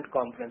 different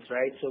components,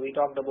 right? So we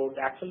talked about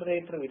the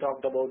accelerator, we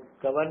talked about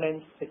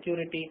governance,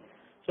 security.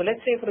 So let's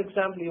say, for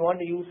example, you want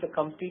to use a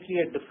completely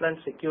different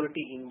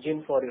security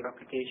engine for your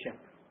application.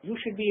 You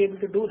should be able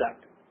to do that,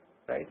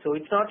 right? So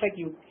it's not like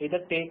you either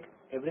take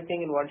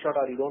everything in one shot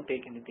or you don't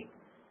take anything.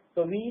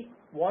 So we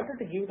wanted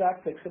to give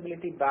that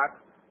flexibility back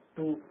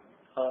to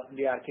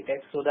the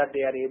architects so that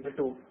they are able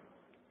to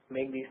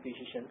make these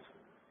decisions.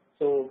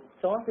 So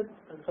some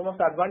of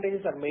the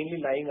advantages are mainly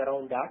lying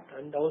around that,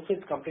 and also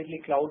it's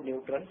completely cloud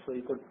neutral, so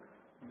you could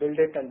build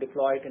it and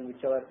deploy it in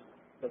whichever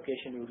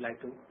location you would like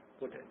to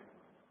put it.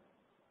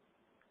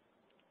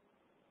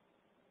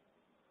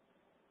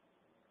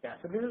 Yeah,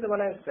 so this is the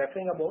one I was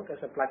referring about as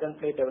a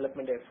plug-and-play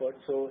development effort.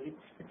 So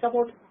it's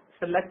about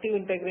selective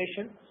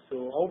integration.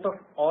 So out of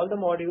all the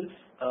modules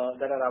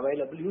that are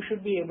available, you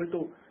should be able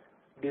to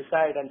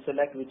decide and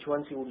select which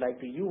ones you would like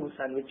to use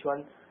and which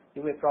one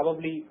you may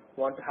probably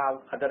want to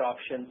have other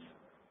options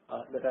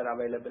that are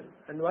available.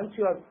 And once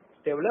you have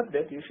developed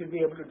it, you should be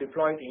able to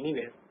deploy it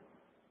anywhere.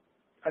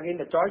 Again,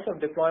 the choice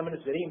of deployment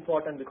is very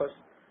important because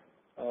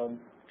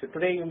so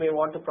today you may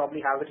want to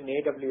probably have it in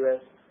AWS.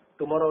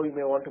 Tomorrow you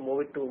may want to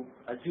move it to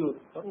Azure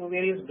for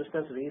various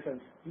business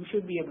reasons. You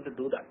should be able to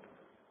do that.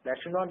 There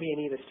should not be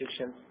any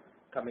restrictions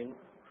coming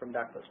from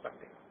that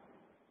perspective.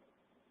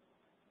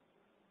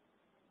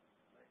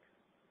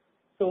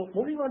 So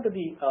moving on to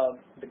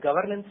the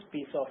governance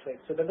piece of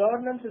it. So the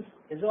governance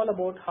is all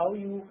about how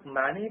you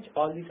manage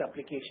all these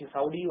applications.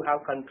 How do you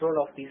have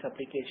control of these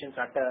applications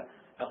at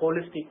a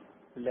holistic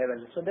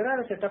level? So there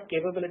are a set of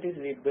capabilities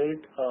we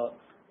built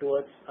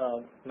towards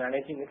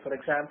managing it. For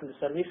example, the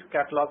service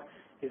catalog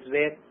is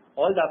where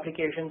all the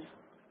applications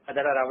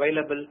that are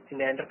available in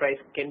the enterprise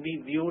can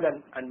be viewed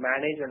and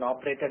managed and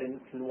operated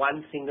in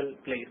one single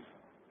place,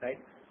 right?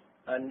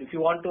 And if you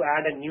want to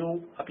add a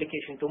new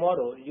application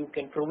tomorrow, you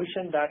can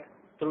provision that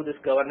through this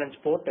governance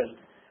portal,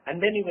 and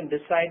then you can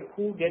decide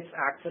who gets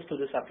access to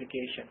this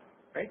application,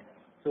 right?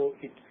 So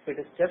if it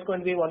is just going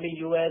to be only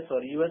US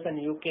or US and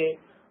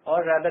UK, or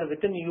rather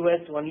within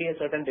US only a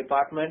certain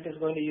department is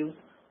going to use,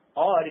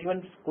 or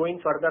even going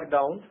further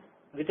down,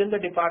 within the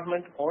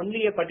department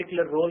only a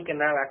particular role can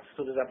have access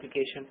to this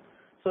application.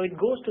 So it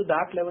goes to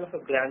that level of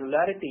a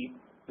granularity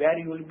where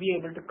you will be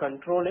able to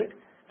control it,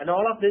 and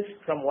all of this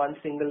from one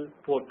single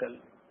portal,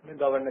 the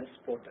governance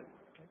portal.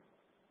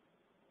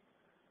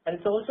 And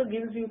it also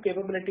gives you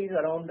capabilities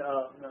around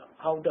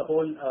how the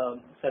whole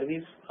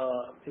service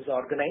is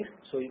organized.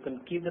 So you can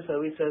keep the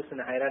services in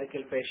a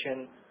hierarchical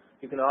fashion.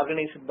 You can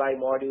organize it by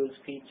modules,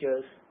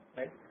 features,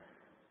 right?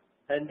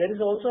 And there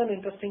is also an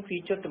interesting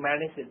feature to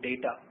manage the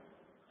data,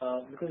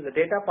 because the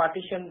data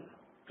partition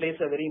plays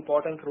a very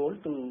important role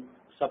to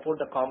support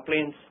the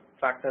compliance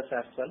factors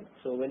as well.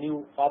 So when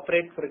you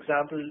operate, for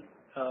example,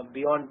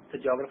 beyond the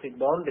geographic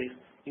boundaries,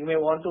 you may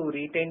want to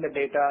retain the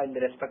data in the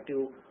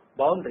respective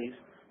boundaries.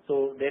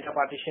 So data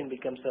partition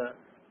becomes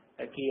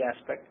a key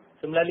aspect.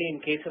 Similarly, in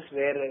cases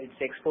where it's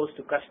exposed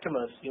to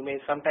customers, you may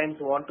sometimes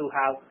want to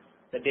have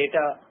the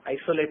data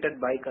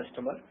isolated by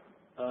customer,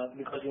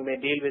 because you may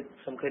deal with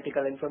some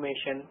critical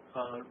information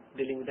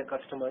dealing with the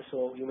customer,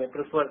 so you may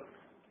prefer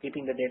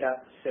keeping the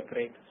data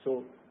separate.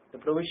 So the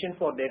provision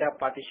for data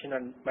partition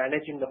and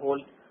managing the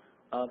whole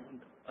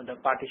the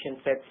partition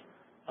sets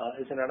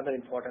is another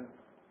important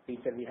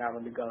feature we have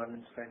on the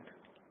governance front.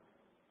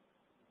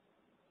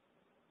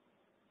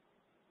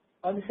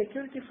 On the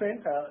security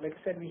front, like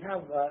I said, we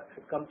have a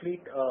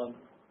complete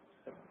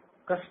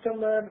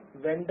customer,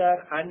 vendor,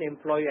 and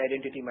employee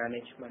identity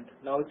management.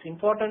 Now, it's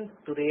important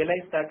to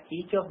realize that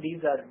each of these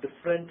are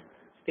different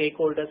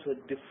stakeholders with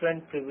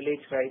different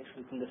privilege rights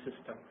within the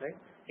system, right?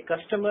 A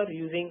customer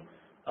using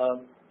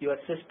your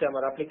system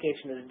or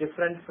application is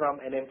different from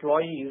an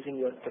employee using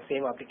the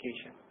same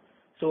application.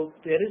 So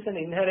there is an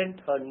inherent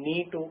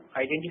need to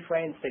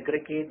identify and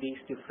segregate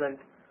these different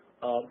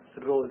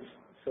roles.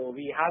 So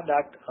we have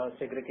that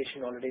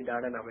segregation already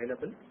done and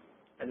available.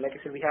 And like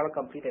I said, we have a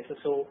complete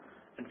SSO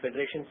and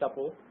federation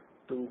support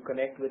to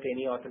connect with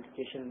any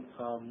authentication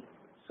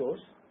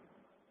source.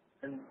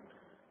 And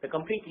the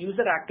complete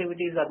user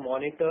activities are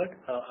monitored,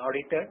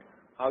 audited,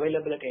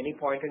 available at any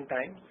point in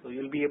time. So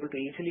you'll be able to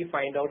easily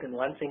find out in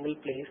one single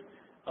place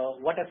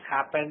what has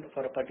happened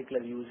for a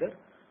particular user,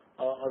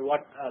 or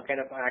what kind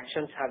of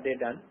actions have they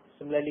done.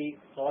 Similarly,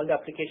 all the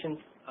applications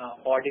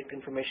audit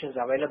information is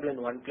available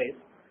in one place.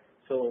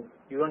 So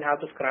you don't have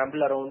to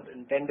scramble around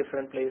in 10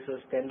 different places,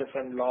 10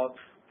 different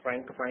logs,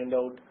 trying to find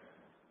out.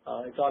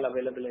 It's all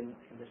available in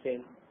the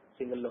same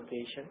single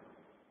location.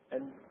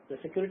 And the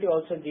security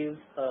also gives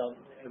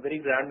a very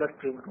granular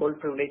role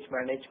privilege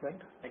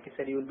management. Like I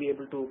said, you will be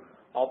able to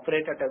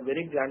operate at a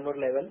very granular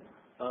level.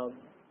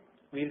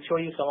 We'll show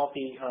you some of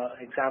the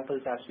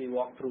examples as we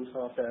walk through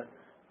some of the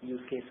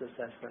use cases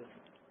as well.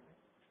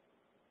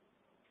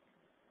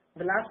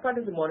 The last part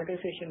is the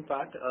monetization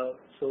part.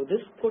 So this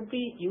could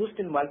be used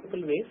in multiple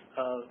ways.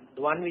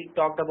 The one we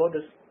talked about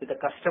is with the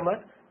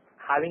customer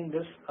having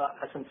this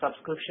as a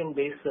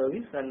subscription-based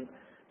service and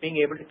being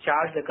able to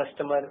charge the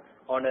customer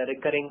on a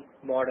recurring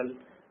model,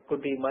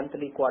 could be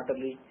monthly,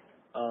 quarterly,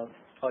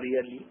 or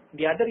yearly.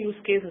 The other use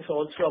case is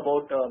also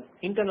about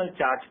internal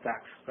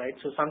chargebacks, right?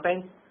 So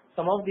sometimes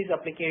some of these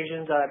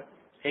applications are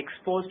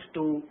exposed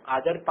to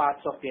other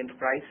parts of the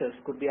enterprises,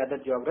 could be other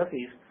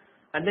geographies,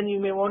 and then you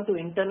may want to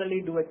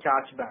internally do a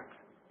chargeback,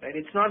 right?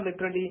 It's not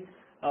literally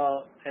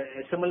a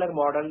similar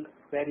model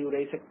where you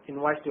raise an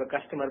invoice to a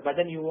customer, but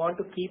then you want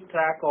to keep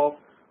track of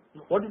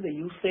what is the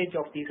usage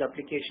of these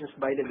applications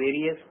by the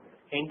various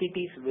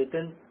entities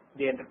within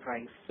the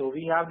enterprise. So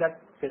we have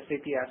that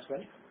facility as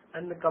well,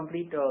 and the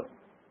complete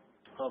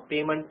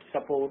payment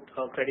support,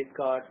 credit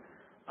card,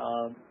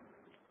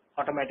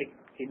 automatic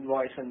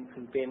invoice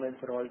and payments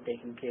are all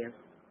taken care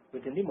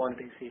within the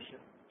monetization.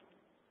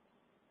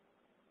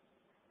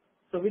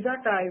 So with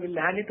that, I will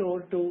hand it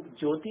over to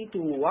Jyoti to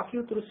walk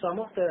you through some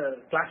of the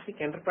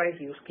classic enterprise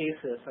use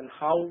cases and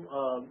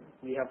how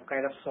we have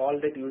kind of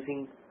solved it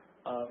using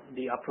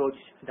the approach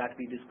that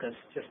we discussed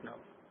just now.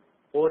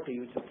 Over to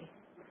you, Jyoti.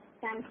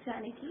 Thanks,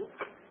 Janaki.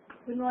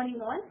 Good morning,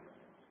 all.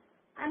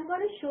 I'm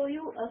going to show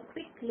you a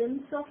quick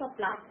glimpse of a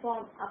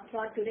platform,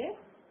 Upload, today.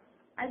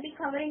 I'll be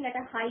covering at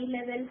a high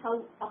level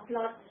how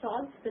Upload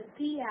solves the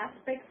three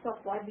aspects of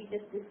what we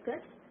just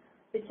discussed,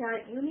 which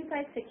are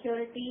unified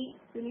security,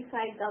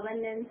 unified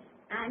governance,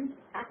 and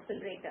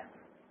accelerator.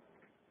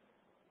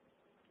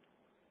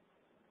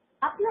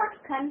 Upload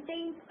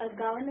contains a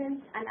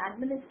governance and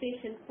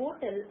administration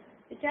portal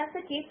which has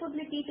the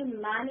capability to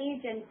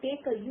manage and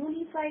take a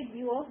unified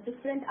view of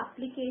different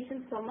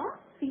applications from a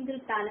single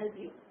panel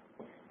view.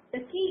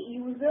 The key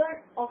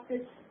user of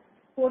this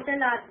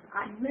portal are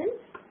admins,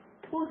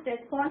 whose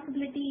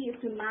responsibility is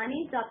to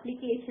manage the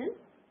application,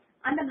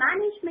 and the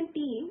management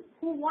team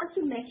who wants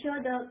to measure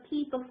the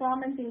key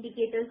performance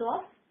indicators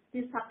of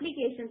these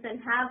applications and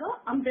have an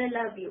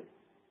umbrella view.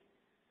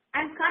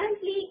 I'm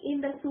currently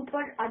in the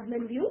super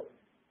admin view.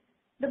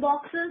 The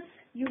boxes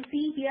you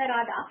see here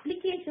are the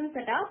applications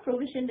that are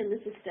provisioned in the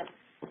system.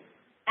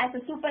 As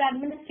a super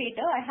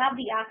administrator, I have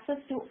the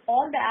access to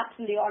all the apps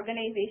in the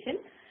organization.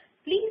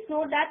 Please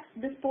note that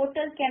this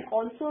portal can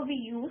also be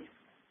used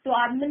to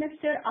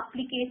administer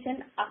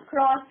application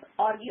across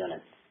org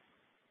units.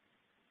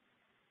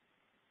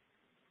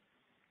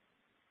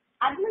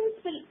 Admins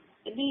will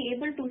be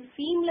able to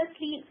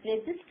seamlessly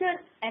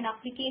register an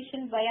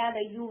application via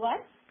the UI,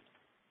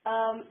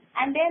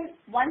 and then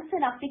once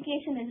an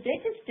application is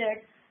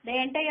registered, the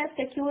entire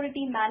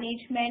security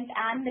management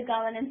and the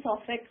governance of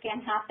it can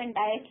happen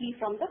directly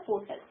from the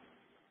portal.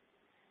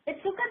 Let's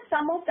look at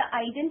some of the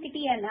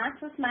identity and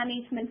access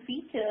management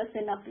features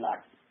in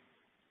Upload.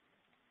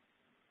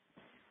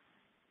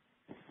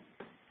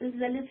 This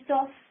is a list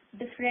of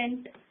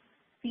different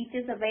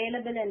features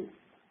available in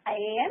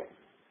IAM.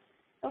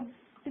 So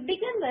to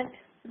begin with,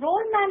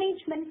 role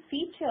management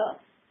feature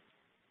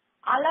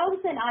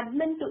allows an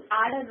admin to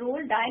add a role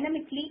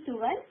dynamically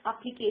to an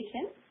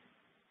application.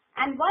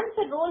 And once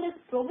a role is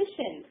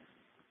provisioned,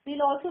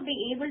 we'll also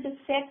be able to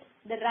set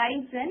the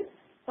rights and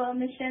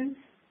permissions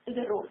to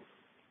the role.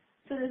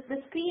 So the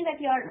screen that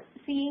you are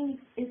seeing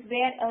is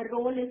where a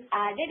role is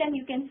added, and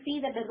you can see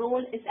that the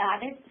role is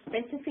added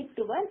specific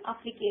to an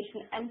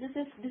application. And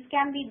this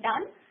can be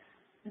done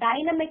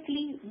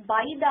dynamically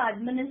by the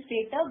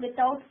administrator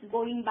without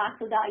going back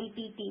to the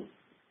IT team.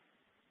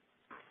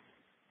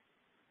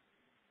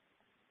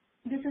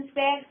 This is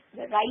where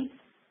the rights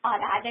are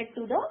added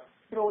to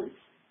the roles.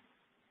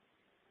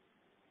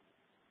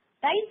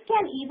 Rights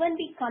can even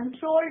be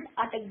controlled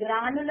at a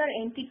granular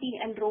entity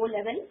and role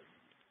level.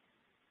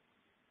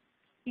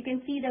 You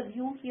can see the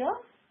view here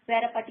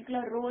where a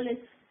particular role is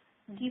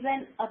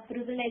given a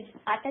privilege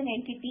at an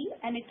entity,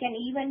 and it can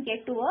even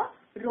get to a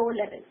role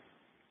level.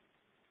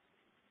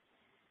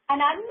 An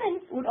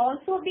admin would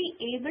also be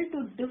able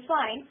to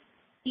define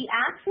the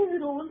access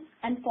rules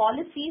and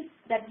policies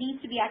that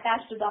needs to be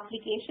attached to the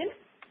application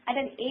at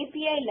an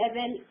API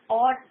level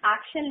or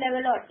action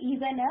level or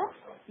even a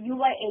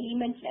UI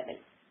element level.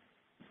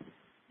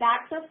 The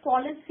access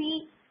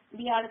policy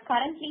we are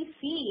currently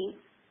seeing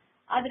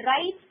are the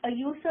rights a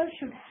user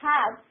should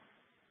have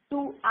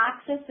to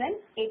access an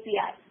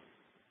API.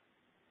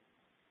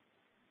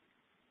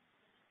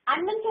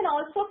 Admin can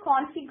also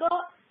configure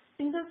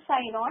single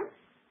sign-on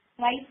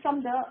right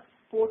from the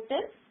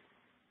portal,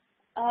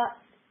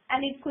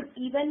 and it could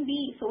even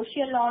be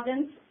social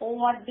logins,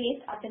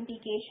 OAuth-based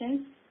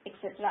authentications,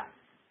 etc.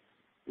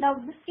 Now,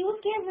 this use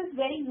case is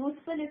very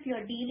useful if you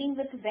are dealing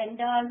with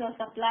vendors or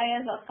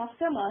suppliers or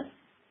customers,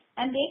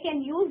 and they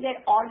can use their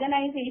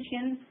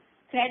organization's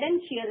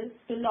credentials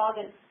to log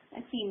in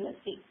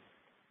seamlessly.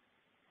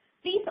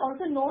 Please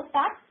also note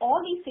that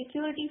all these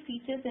security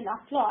features in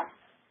Upload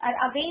are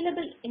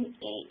available in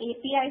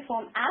API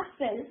form as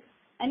well,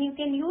 and you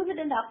can use it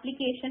in the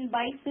application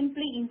by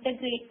simply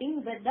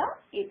integrating with the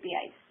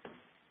APIs.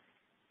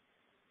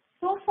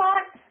 So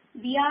far,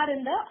 we are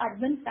in the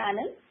admin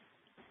panel.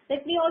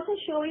 Let me also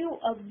show you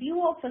a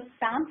view of a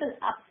sample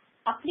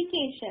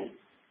application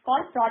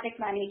called Project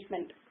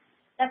Management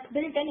that's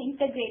built and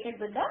integrated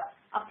with the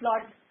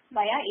Upload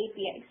via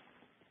APIs.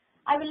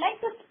 I would like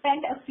to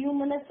spend a few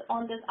minutes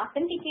on this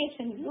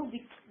authentication view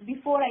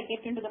before I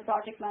get into the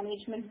project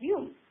management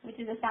view, which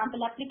is a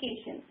sample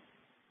application,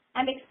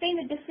 and explain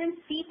the different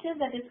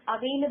features that is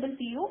available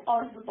to you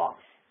out of the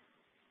box.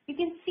 You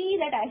can see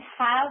that I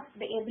have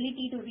the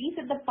ability to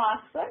reset the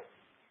password,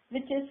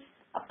 which is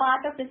a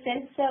part of the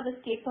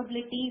self-service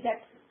capability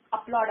that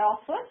Upload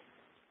offers.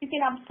 You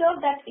can observe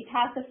that it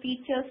has the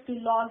features to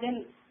log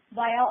in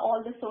via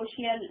all the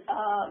social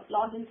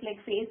logins like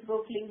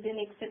Facebook, LinkedIn,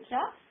 etc.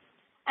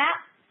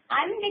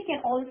 And they can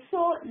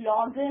also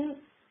log in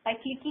by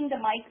clicking the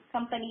My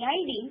Company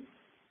ID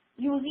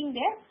using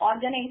their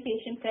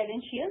organization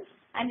credentials,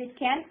 and it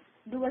can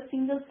do a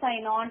single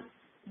sign-on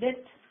with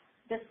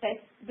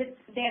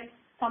their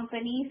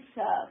company's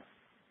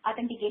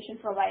authentication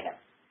provider.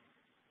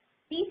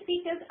 These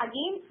features,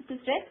 again,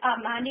 to stress, are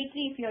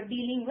mandatory if you are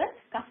dealing with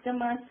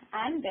customers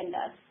and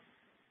vendors.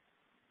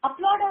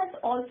 Upload has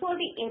also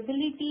the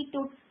ability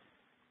to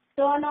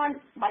turn on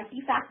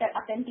multi-factor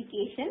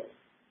authentication.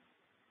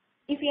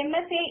 If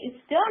MFA is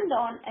turned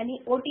on,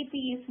 any OTP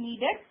is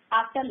needed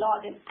after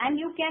login, and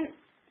you can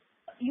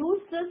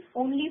use this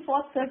only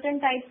for certain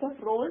types of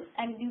roles,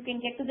 and you can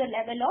get to the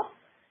level of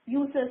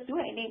users to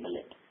enable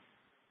it.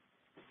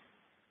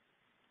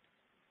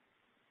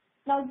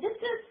 Now, this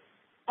is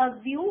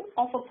a view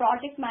of a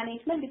project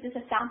management, which is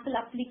a sample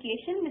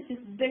application which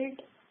is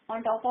built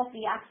on top of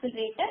the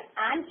accelerator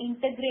and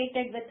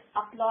integrated with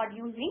Upload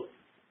using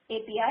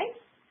APIs.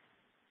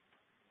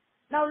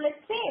 Now,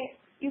 let's say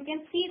you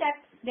can see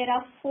that there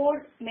are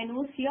 4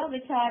 menus here,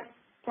 which are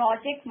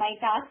project, my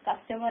task,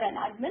 customer, and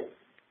admin.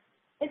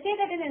 Let's say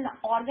that in an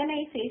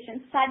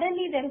organization,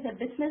 suddenly there is a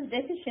business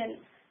decision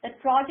that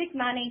project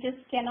managers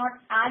cannot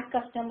add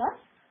customers,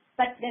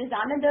 but there is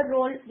another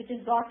role which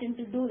is brought in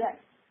to do that.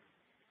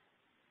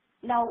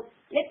 Now,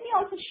 let me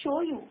also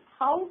show you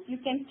how you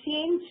can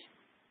change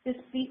this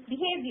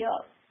behavior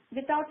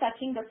without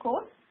touching the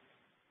code.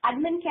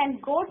 admin can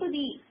go to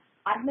the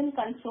admin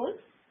console,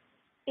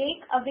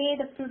 take away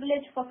the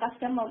privilege for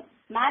customer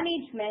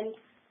management,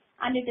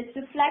 and it is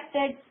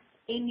reflected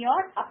in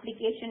your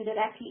application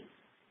directly.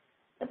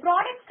 The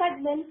product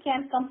admin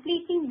can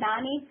completely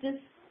manage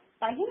this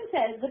by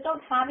himself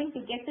without having to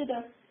get to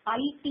the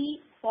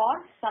IT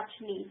for such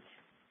needs.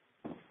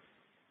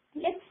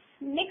 Let's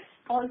next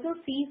also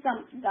see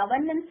some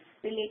governance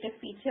related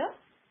feature.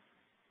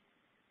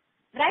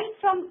 Right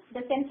from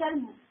the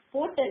central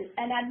portal,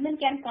 an admin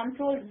can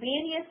control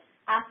various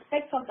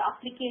aspects of the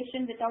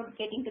application without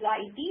getting to the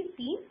IT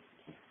team.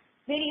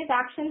 Various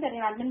actions that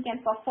an admin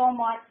can perform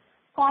are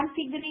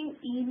configuring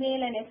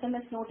email and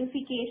SMS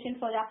notification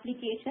for the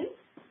application,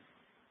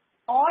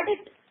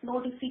 audit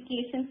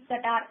notifications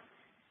that are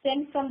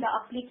sent from the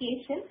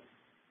application,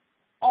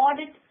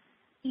 audit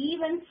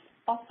events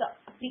of the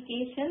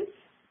applications,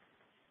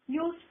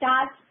 use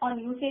stats on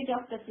usage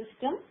of the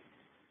system,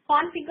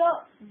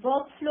 configure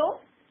workflow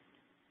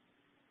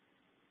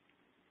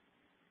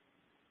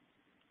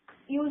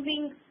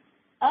using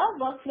a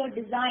workflow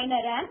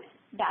designer and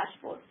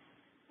dashboard.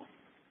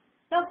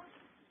 Now,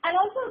 I'd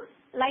also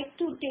like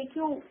to take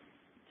you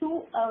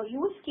through a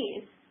use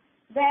case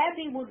where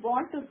we would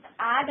want to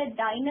add a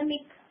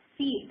dynamic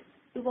field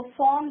to a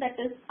form that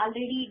is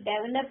already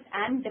developed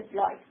and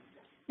deployed.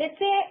 Let's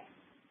say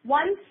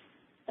once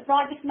the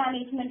project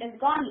management has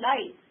gone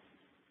live,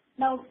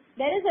 now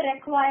there is a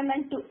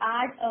requirement to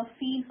add a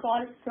field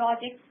called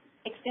project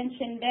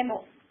extension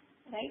demo,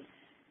 right?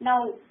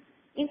 Now,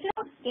 instead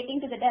of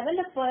getting to the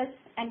developers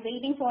and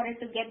waiting for it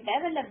to get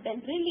developed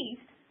and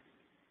released,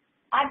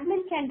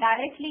 admin can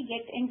directly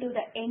get into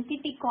the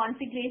entity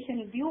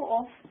configuration view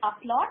of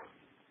Upload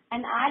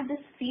and add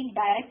this field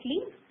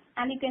directly,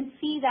 and you can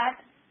see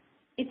that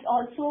it's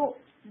also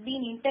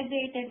been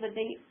integrated with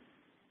the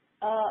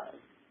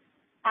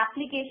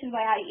application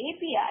via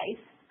APIs,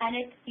 and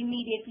it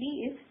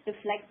immediately is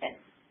reflected.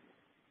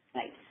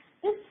 Right.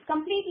 This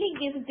completely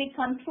gives the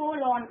control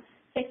on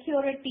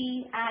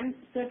security and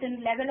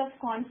certain level of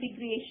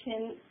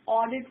configuration,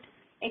 audit,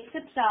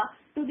 etc.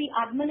 to the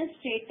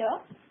administrator,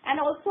 and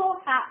also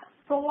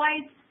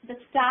provides the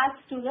stats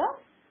to the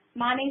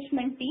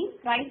management team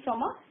right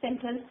from a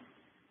central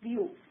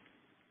view.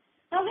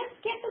 Now let's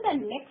get to the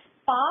next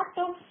part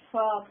of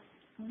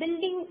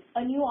building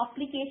a new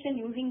application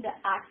using the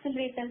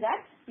accelerator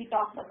that we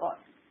talked about.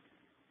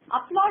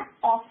 Upload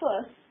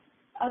offers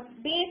a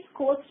base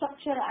code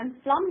structure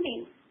and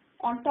plumbing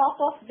on top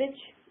of which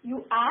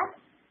you add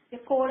the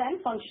code and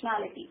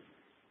functionality.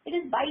 It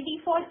is by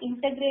default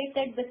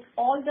integrated with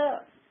all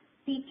the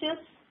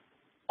features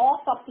of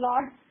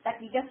Upload that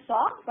we just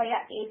saw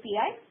via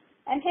API,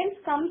 and hence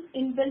comes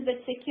inbuilt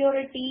with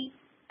security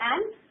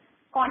and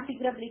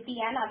configurability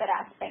and other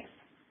aspects.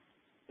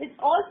 It's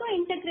also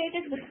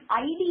integrated with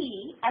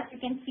IDE, as you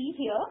can see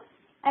here,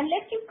 and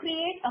lets you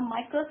create a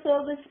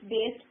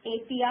microservice-based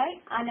API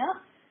and a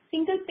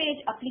single-page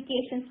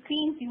application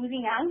screens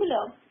using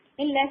Angular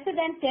in lesser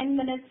than 10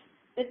 minutes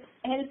with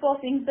help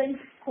of inbuilt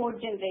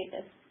code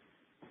generators.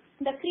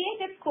 The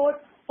created code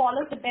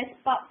follows the best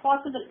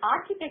possible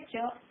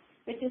architecture,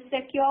 which is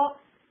secure,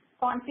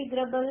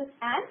 configurable,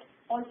 and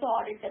also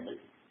auditable.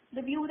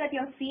 The view that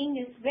you're seeing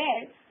is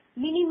where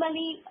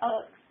minimally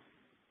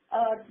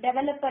a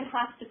developer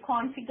has to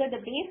configure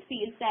the base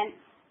fields, and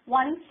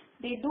once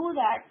they do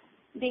that,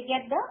 they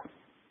get the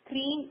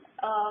screen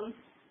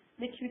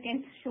which we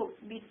can show,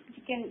 which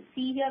you can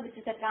see here, which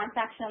is a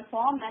transactional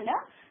form and a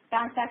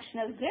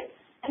transactional grid.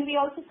 And we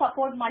also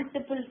support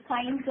multiple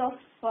kinds of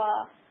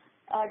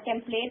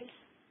templates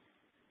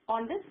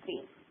on the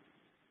screen.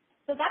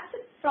 So that's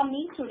it from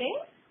me today.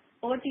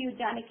 Over to you,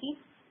 Janaki.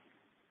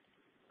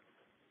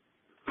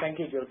 Thank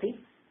you, Jyoti.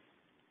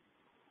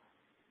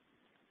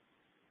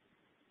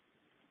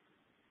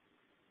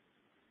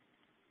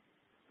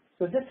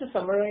 So just to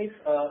summarize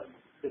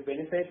the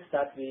benefits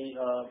that we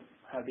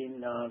have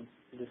been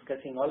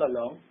discussing all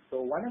along.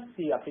 So one is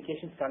the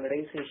application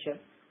standardization.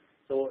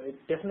 So it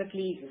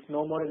definitely is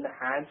no more in the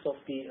hands of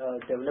the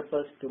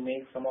developers to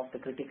make some of the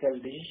critical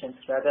decisions.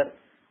 Rather,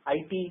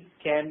 IT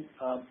can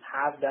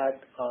have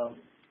that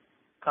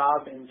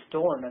carved in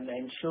stone and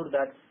ensure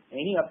that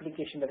any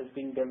application that is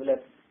being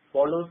developed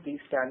follows these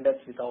standards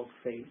without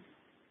fail.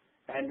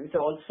 And with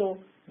also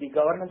the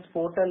governance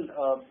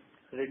portal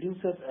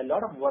reduces a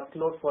lot of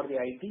workload for the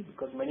IT,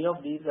 because many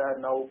of these are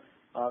now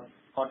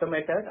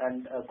automated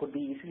and could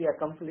be easily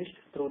accomplished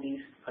through these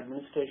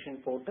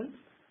administration portals,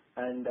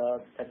 and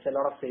that's a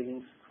lot of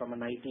savings from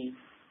an IT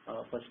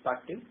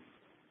perspective.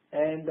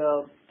 And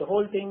the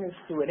whole thing is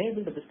to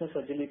enable the business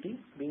agility,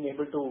 being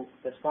able to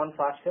respond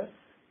faster,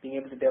 being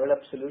able to develop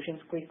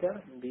solutions quicker,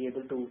 and be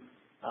able to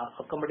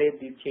accommodate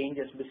the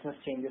changes, business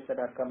changes that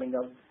are coming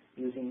up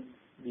using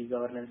the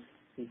governance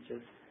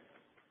features.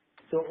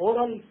 So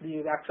overall,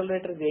 the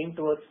accelerator is aimed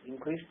towards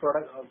increased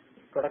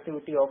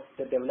productivity of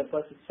the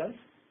developers itself,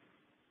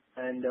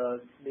 and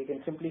they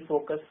can simply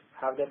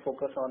have their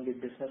focus on the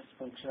business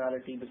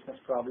functionality, business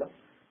problem,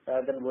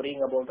 rather than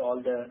worrying about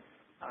all the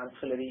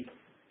ancillary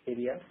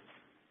areas.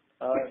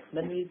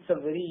 then it's a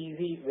very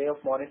easy way of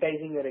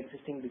monetizing your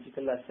existing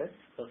digital assets.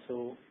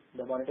 So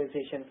the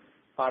monetization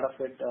part of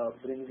it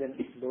brings in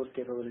those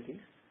capabilities.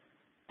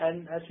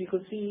 And as we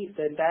could see,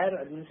 the entire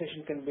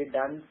administration can be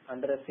done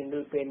under a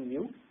single pane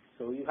view.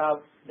 So you have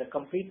the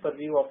complete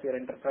purview of your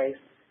enterprise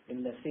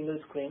in a single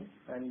screen,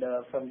 and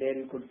from there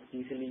you could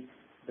easily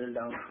drill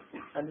down.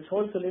 And this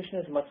whole solution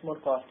is much more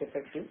cost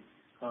effective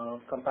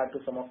compared to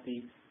some of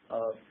the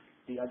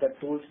other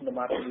tools in the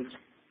market,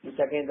 which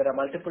again there are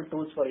multiple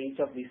tools for each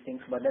of these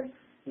things, but then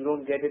you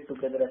don't get it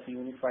together as a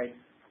unified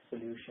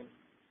solution.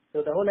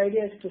 So the whole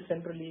idea is to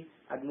centrally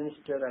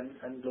administer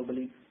and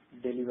globally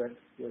deliver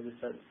your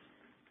results.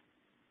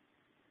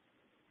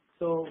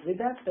 So with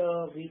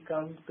that, we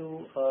come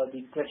to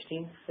the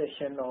questions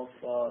session of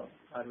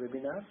our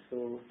webinar.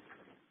 So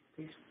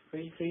please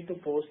feel free to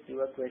post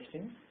your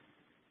questions,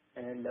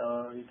 and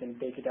we can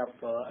take it up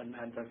and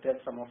address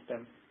some of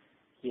them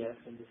here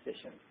in this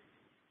session.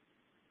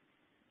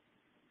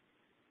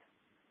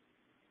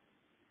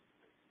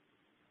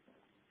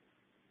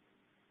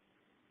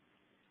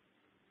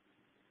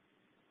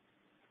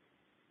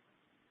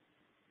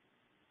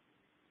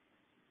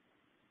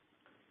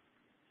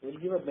 We'll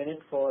give a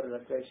minute for the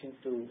questions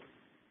to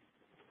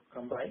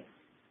come by.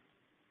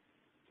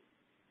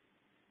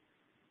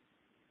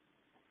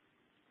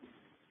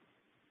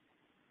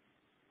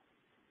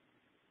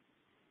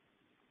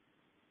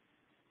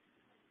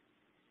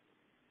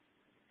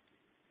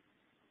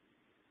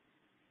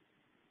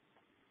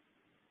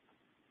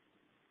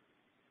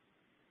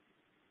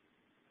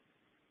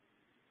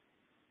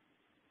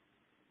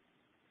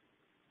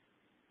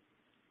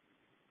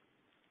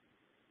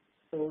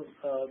 So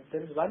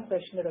there is one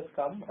question that has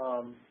come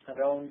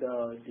around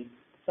the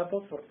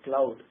support for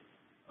cloud.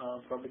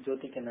 Probably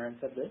Jyoti can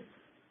answer this.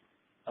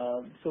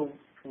 So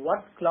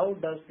what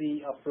cloud does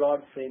the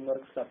Upload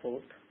framework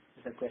support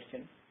is the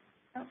question.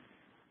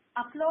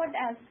 Upload,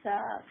 as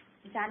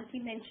Janki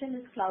mentioned,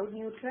 is cloud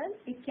neutral.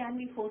 It can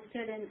be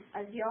hosted in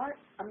Azure,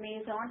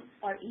 Amazon,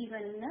 or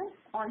even in an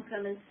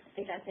on-premise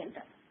data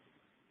center.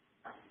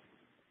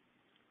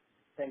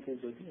 Thank you,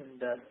 Jyoti. And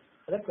the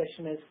other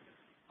question is,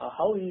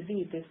 how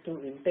easy it is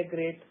to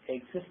integrate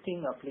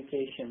existing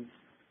applications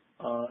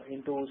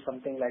into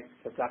something like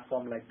a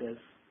platform like this?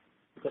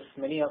 Because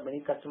many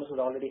customers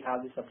would already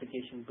have this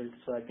application built.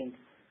 So I think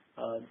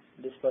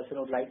this person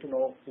would like to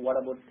know what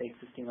about the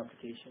existing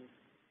application.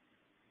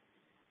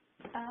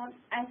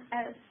 As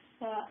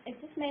I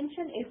just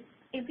mentioned, if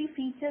every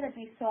feature that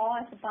we saw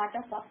as a part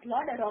of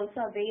Upload are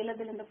also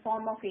available in the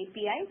form of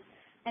APIs,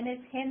 and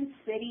it's hence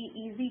very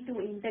easy to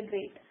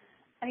integrate.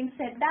 Having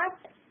said that,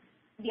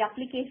 the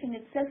application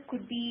itself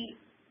could be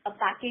a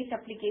packaged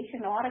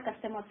application or a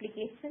custom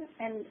application,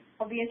 and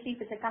obviously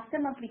if it's a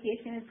custom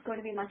application, it's going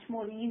to be much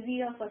more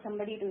easier for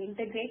somebody to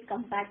integrate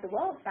compared to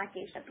a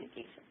packaged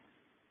application.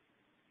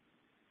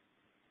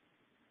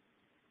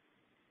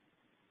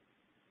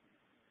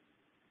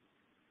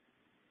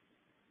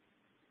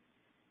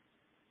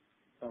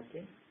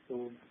 Okay,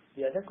 so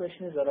the other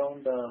question is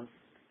around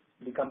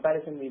the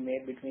comparison we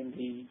made between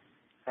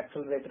the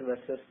accelerator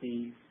versus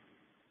the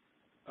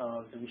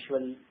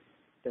visual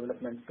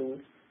development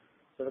tools.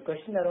 So the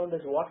question around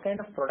is, what kind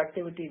of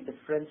productivity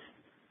difference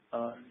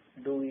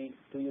do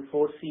you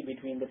foresee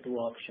between the two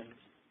options?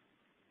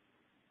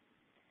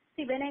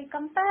 See, when I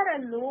compare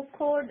a low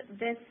code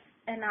with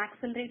an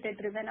accelerator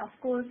driven, of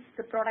course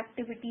the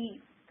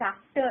productivity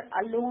factor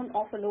alone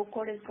of a low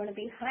code is going to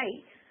be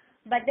high.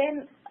 But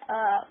then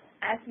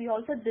as we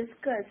also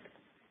discussed,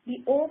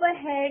 the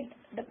overhead,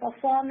 the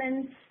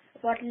performance,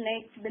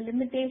 the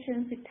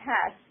limitations it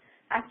has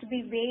to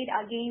be weighed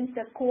against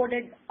a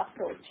coded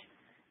approach,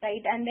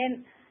 right? And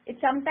then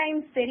it's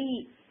sometimes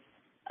very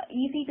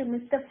easy to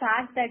miss the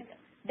fact that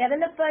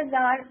developers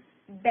are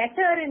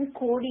better in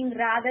coding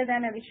rather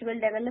than a visual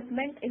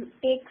development. It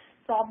takes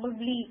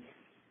probably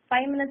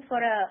 5 minutes for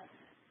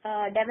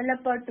a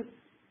developer to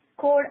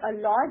code a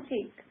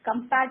logic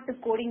compared to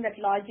coding that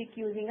logic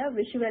using a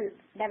visual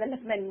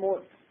development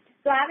mode.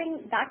 So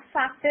having that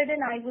factored in,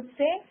 I would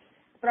say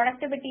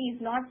productivity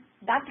is not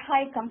that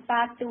high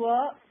compared to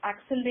a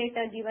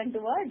accelerator given to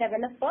a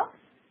developer,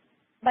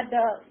 but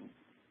the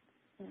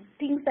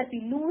things that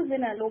we lose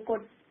in a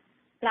low-code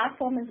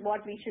platform is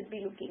what we should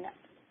be looking at.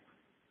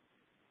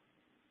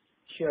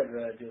 Sure,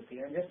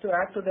 Jyoti. And just to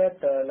add to that,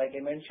 like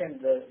I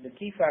mentioned, the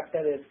key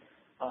factor is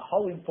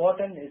how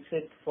important is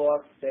it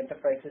for the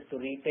enterprises to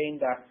retain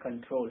that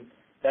control.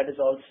 That is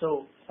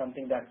also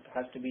something that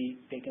has to be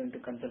taken into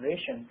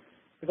consideration.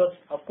 Because,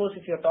 of course,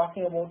 if you're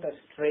talking about a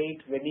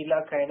straight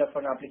vanilla kind of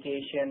an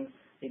application,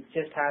 it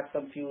just has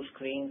some few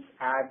screens,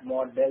 add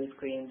more Dell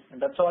screens, and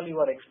that's all you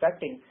are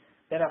expecting,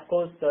 then, of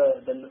course, the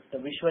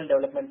visual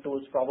development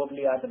tools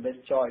probably are the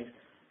best choice.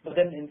 But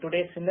then in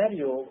today's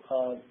scenario,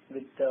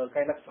 with the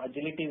kind of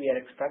agility we are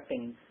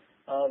expecting,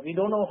 we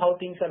don't know how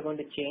things are going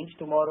to change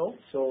tomorrow.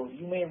 So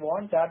you may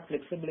want that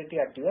flexibility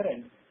at your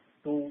end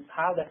to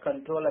have that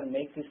control and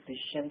make these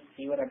decisions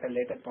even at a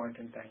later point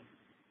in time.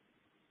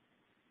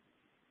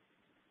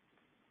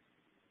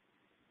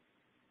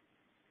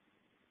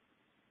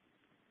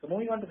 So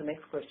moving on to the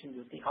next question,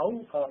 Jyoti.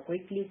 How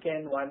quickly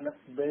can one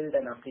build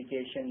an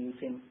application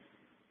using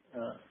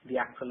the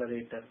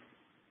accelerator?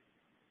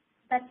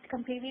 That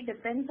completely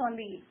depends on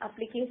the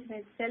application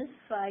itself,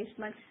 I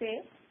must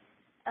say.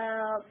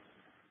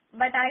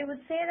 But I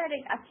would say that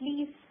it at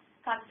least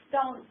cuts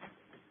down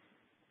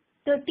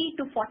 30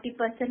 to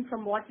 40%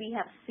 from what we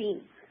have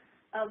seen.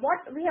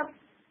 What we have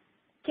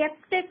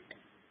kept it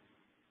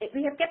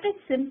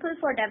simple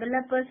for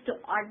developers to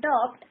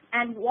adopt,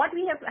 and what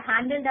we have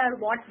handled are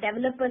what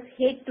developers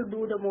hate to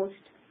do the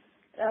most.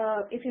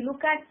 If you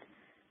look at,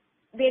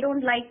 they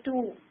don't like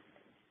to,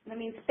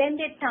 spend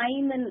their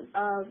time in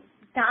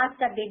tasks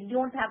that they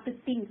don't have to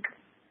think,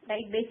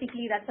 right?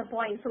 Basically, that's the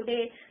point. So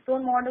they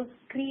don't want to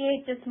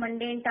create just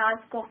mundane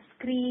tasks of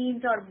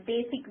screens or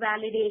basic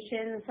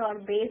validations or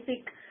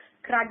basic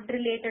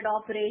CRUD-related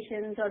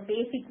operations or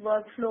basic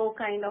workflow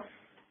kind of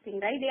thing,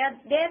 right? They are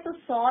there to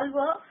solve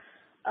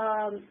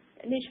a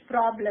niche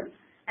problem,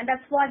 and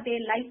that's what they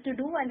like to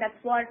do, and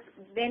that's what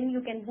then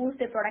you can boost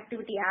their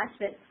productivity as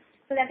well.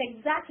 So that's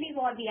exactly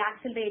what the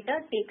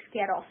accelerator takes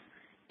care of,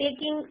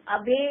 taking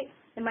away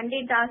the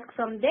mundane tasks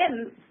from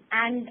them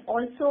and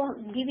also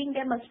giving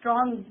them a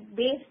strong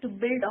base to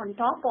build on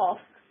top of,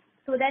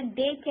 so that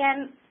they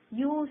can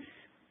use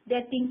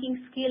their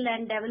thinking skill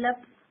and develop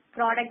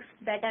products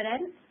better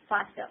and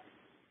faster.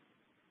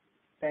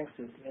 Thanks,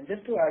 Jyoti. And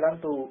just to add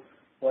on to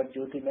what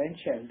Jyoti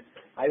mentioned,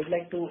 I would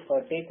like to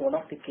take one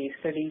of the case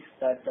studies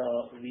that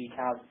we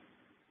have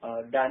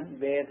done,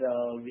 where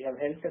we have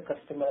helped a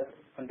customer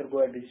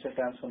undergo a digital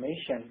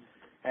transformation,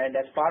 and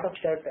as part of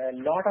that, a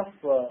lot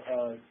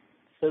of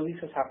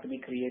services have to be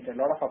created, a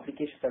lot of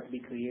applications have to be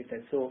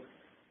created. So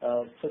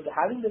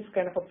having this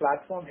kind of a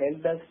platform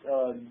helped us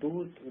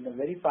do it in a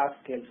very fast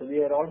scale. So we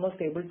are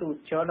almost able to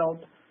churn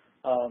out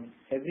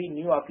every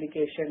new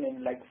application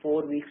in like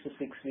 4 weeks to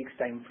 6 weeks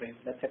time frame.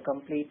 That's a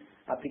complete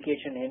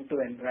application end to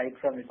end, right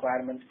from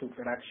requirements to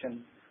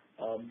production.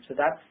 So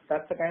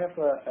that's the kind of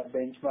a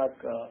benchmark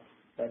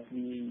that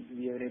we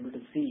were able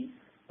to see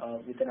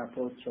with an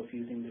approach of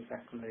using this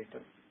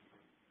accelerator.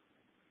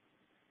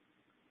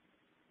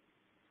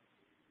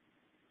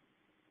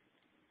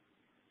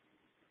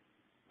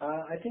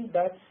 I think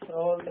that's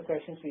all the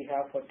questions we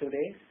have for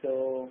today.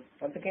 So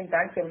once again,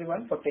 thanks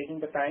everyone for taking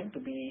the time to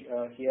be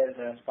here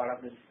as part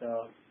of this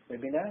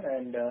webinar,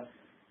 and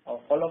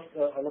all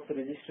of the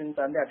registrants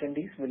and the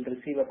attendees will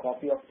receive a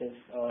copy of this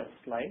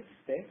slides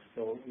deck.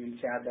 So we'll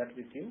share that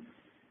with you,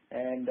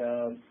 and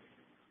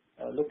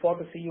look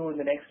forward to see you in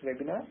the next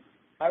webinar.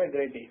 Have a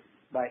great day.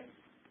 Bye.